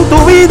habrá en tu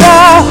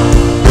vida.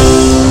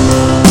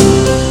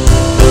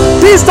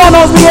 Cristo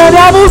nos viene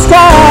a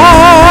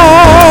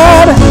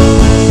buscar.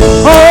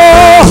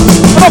 Oh,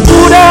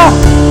 procura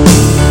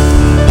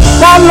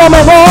dar lo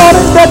mejor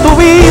de tu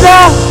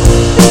vida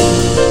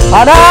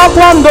para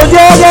cuando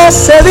llegue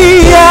ese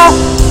día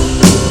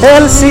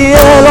el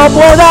cielo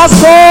puedas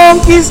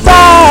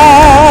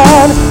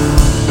conquistar.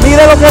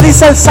 Mire lo que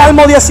dice el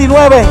Salmo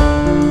 19.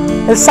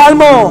 El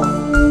Salmo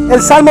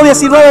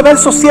 19,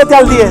 versos 7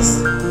 al 10.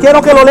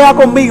 Quiero que lo lea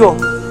conmigo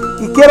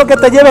y quiero que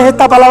te lleves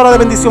esta palabra de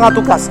bendición a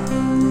tu casa.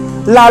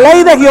 La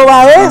ley de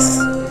Jehová es,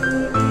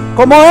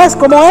 ¿cómo es?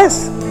 ¿Cómo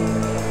es?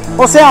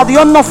 O sea,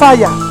 Dios no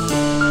falla.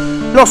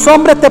 Los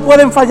hombres te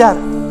pueden fallar,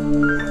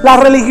 la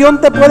religión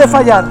te puede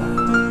fallar,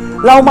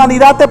 la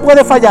humanidad te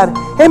puede fallar.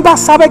 Es más,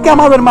 ¿sabe qué,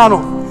 amado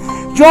hermano?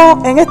 Yo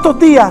en estos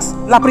días,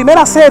 la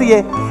primera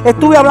serie,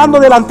 estuve hablando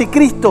del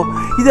anticristo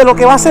y de lo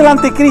que va a ser el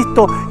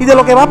anticristo y de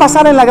lo que va a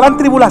pasar en la gran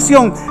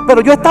tribulación.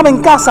 Pero yo estaba en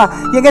casa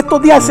y en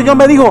estos días el Señor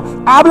me dijo: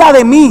 habla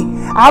de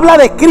mí, habla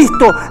de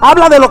Cristo,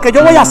 habla de lo que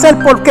yo voy a hacer,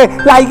 porque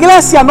la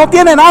iglesia no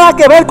tiene nada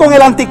que ver con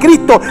el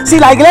anticristo. Si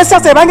la iglesia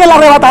se va en el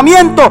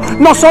arrebatamiento,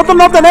 nosotros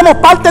no tenemos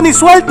parte ni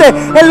suerte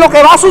en lo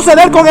que va a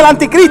suceder con el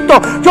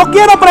anticristo. Yo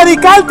quiero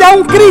predicarte a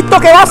un Cristo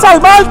que va a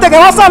salvarte, que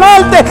va a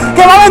sanarte,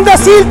 que va a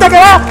bendecirte, que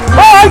va...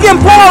 Oh, alguien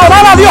puede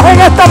adorar a Dios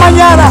en esta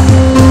mañana.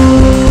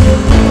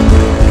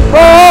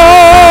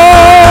 Oh,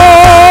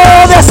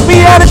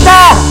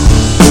 despierta.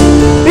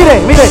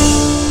 Mire,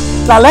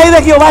 la ley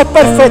de Jehová es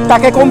perfecta,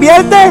 que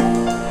convierte.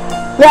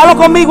 Léalo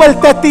conmigo: el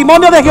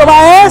testimonio de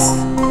Jehová es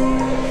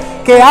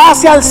que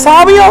hace al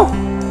sabio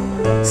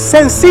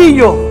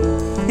sencillo.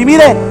 Y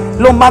mire,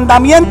 los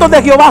mandamientos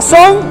de Jehová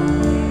son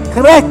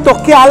rectos,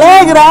 que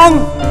alegran.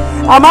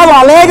 Amado,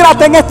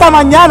 alégrate en esta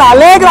mañana,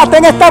 alégrate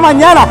en esta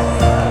mañana.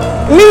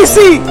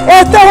 Lisi,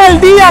 este es el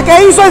día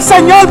que hizo el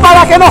Señor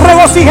para que nos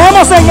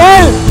regocijemos en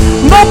Él.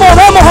 No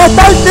podemos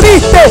estar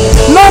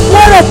tristes. No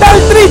puede estar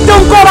triste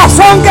un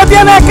corazón que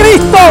tiene a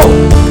Cristo.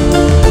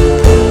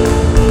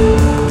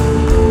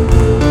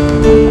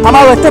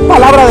 Amado, esta es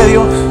palabra de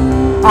Dios.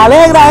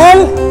 Alegra a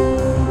Él.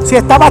 Si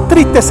estabas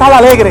triste, sal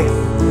alegre.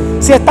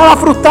 Si estabas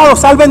frustrado,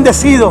 sal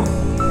bendecido.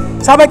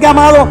 ¿Sabe qué,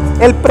 amado?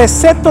 El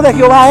precepto de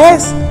Jehová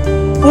es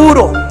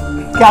puro,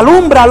 que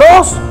alumbra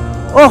los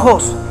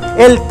ojos.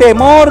 El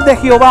temor de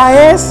Jehová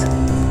es...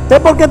 ¿Ves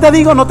por qué te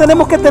digo? No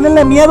tenemos que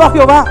tenerle miedo a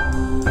Jehová.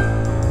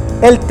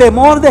 El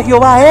temor de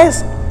Jehová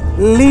es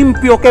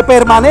limpio, que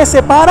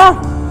permanece para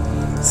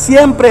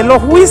siempre.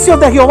 Los juicios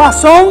de Jehová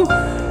son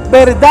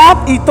verdad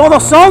y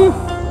todos son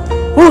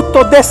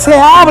justos.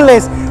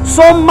 Deseables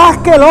son más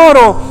que el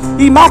oro,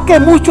 y más que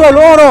mucho el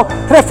oro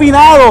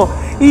refinado,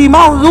 y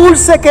más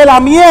dulce que la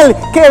miel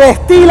que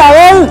destila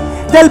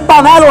del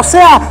panal. O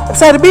sea,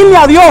 servirle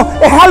a Dios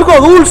es algo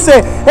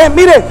dulce.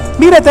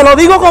 Mire, te lo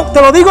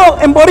digo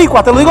en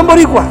boricua,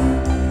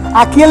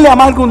 ¿a quién le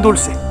amarga un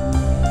dulce?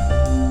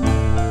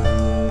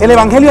 El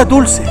evangelio es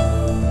dulce.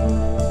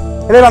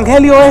 El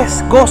evangelio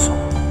es gozo.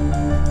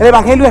 El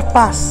evangelio es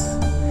paz.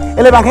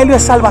 El evangelio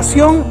es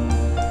salvación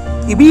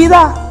y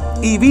vida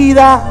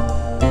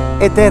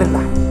eterna.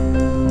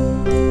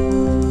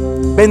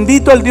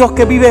 Bendito el Dios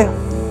que vive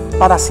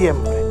para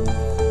siempre.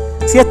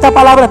 Si esta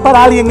palabra es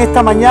para alguien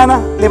esta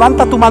mañana,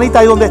 levanta tu manita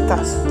ahí donde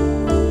estás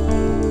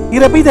y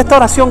repite esta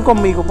oración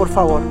conmigo, por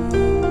favor.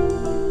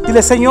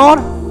 Dile: Señor.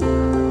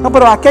 No,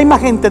 pero aquí hay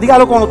más gente.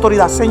 Dígalo con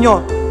autoridad: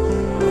 Señor.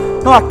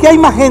 No, aquí hay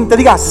más gente.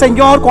 Diga: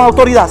 Señor, con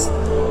autoridad.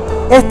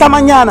 Esta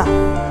mañana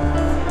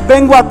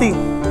vengo a ti.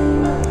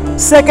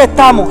 Sé que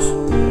estamos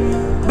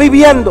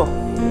viviendo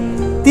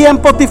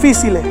tiempos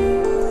difíciles,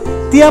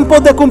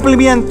 tiempos de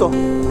cumplimiento.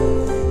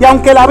 Y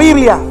aunque la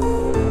Biblia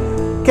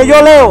que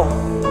yo leo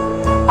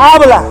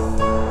habla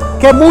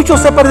que muchos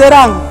se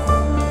perderán,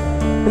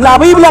 la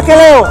Biblia que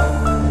leo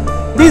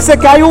dice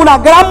que hay una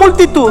gran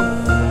multitud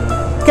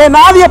que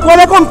nadie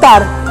puede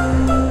contar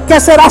que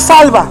será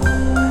salva.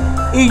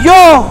 Y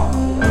yo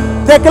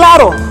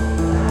declaro,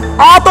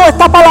 ato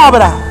esta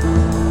palabra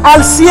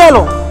al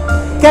cielo,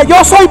 que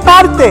yo soy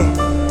parte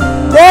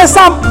de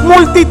esa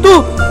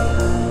multitud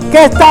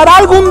que estará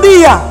algún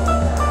día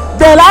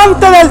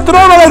delante del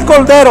trono del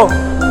Cordero.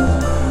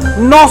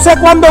 No sé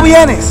cuándo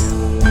vienes.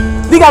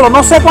 Dígalo: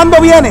 no sé cuándo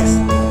vienes,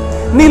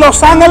 ni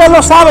los ángeles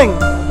lo saben,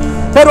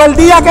 pero el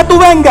día que tú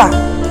vengas,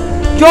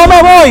 yo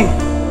me voy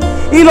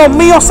y los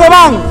míos se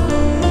van.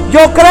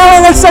 Yo creo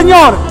en el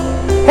Señor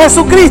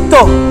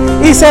Jesucristo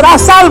y será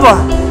salva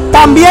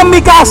también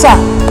mi casa.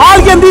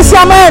 Alguien dice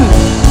amén.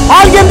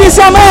 Alguien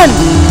dice amén.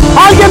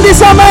 Alguien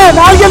dice amén.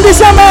 Alguien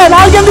dice amén.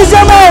 Alguien dice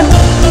amén.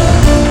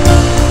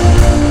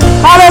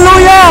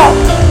 Aleluya.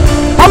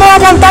 Vamos a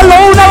cantarlo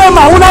una vez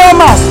más, una vez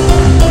más.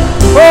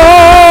 Oh,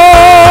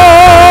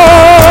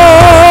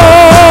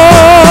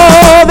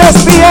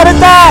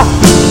 despierta.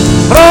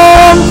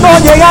 Pronto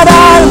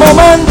llegará el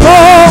momento.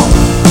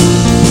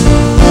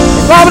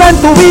 No habrá en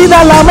tu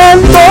vida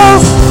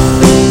lamentos.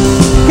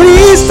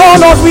 Cristo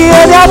nos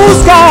viene a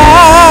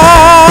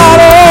buscar.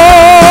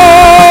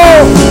 Oh,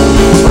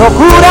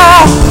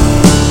 procura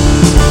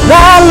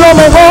dar lo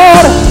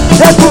mejor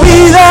de tu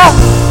vida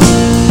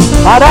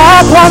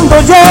para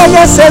cuando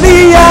llegue ese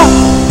día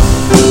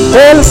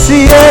el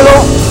cielo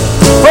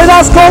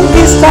puedas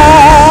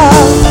conquistar.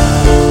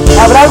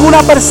 ¿Habrá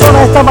alguna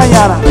persona esta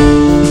mañana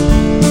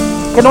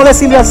que no le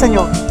sirve al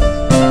Señor?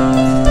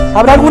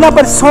 ¿Habrá alguna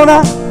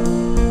persona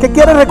que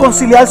quiere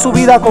reconciliar su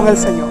vida con el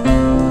Señor?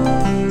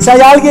 Si hay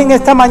alguien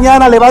esta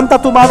mañana,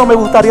 levanta tu mano, me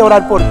gustaría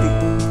orar por ti.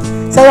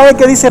 Si hay alguien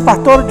que dice: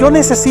 pastor, yo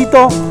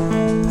necesito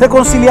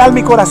reconciliar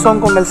mi corazón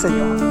con el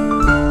Señor.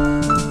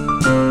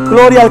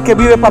 Gloria al que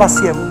vive para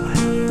siempre.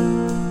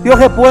 Dios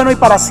es bueno y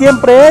para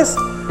siempre es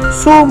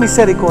su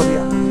misericordia.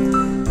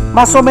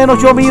 Más o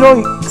menos yo miro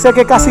y sé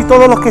que casi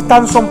todos los que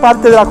están son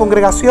parte de la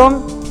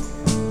congregación,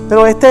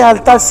 pero este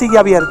altar sigue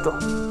abierto.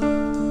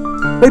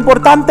 Lo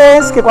importante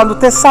es que cuando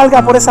usted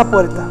salga por esa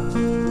puerta,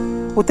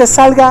 usted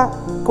salga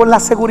con la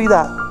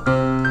seguridad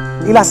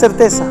y la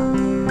certeza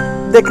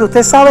de que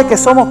usted sabe que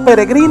somos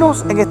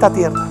peregrinos en esta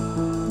tierra,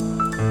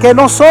 que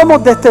no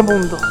somos de este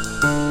mundo,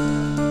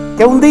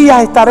 que un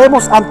día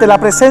estaremos ante la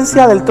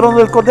presencia del trono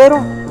del Cordero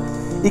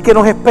y que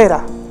nos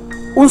espera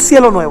un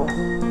cielo nuevo,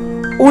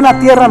 una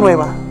tierra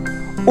nueva,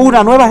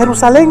 una nueva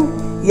Jerusalén,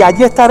 y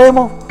allí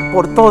estaremos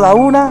por toda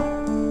una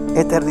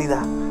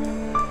eternidad.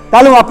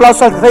 Dale un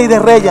aplauso al Rey de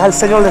Reyes, al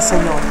Señor de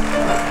Señores.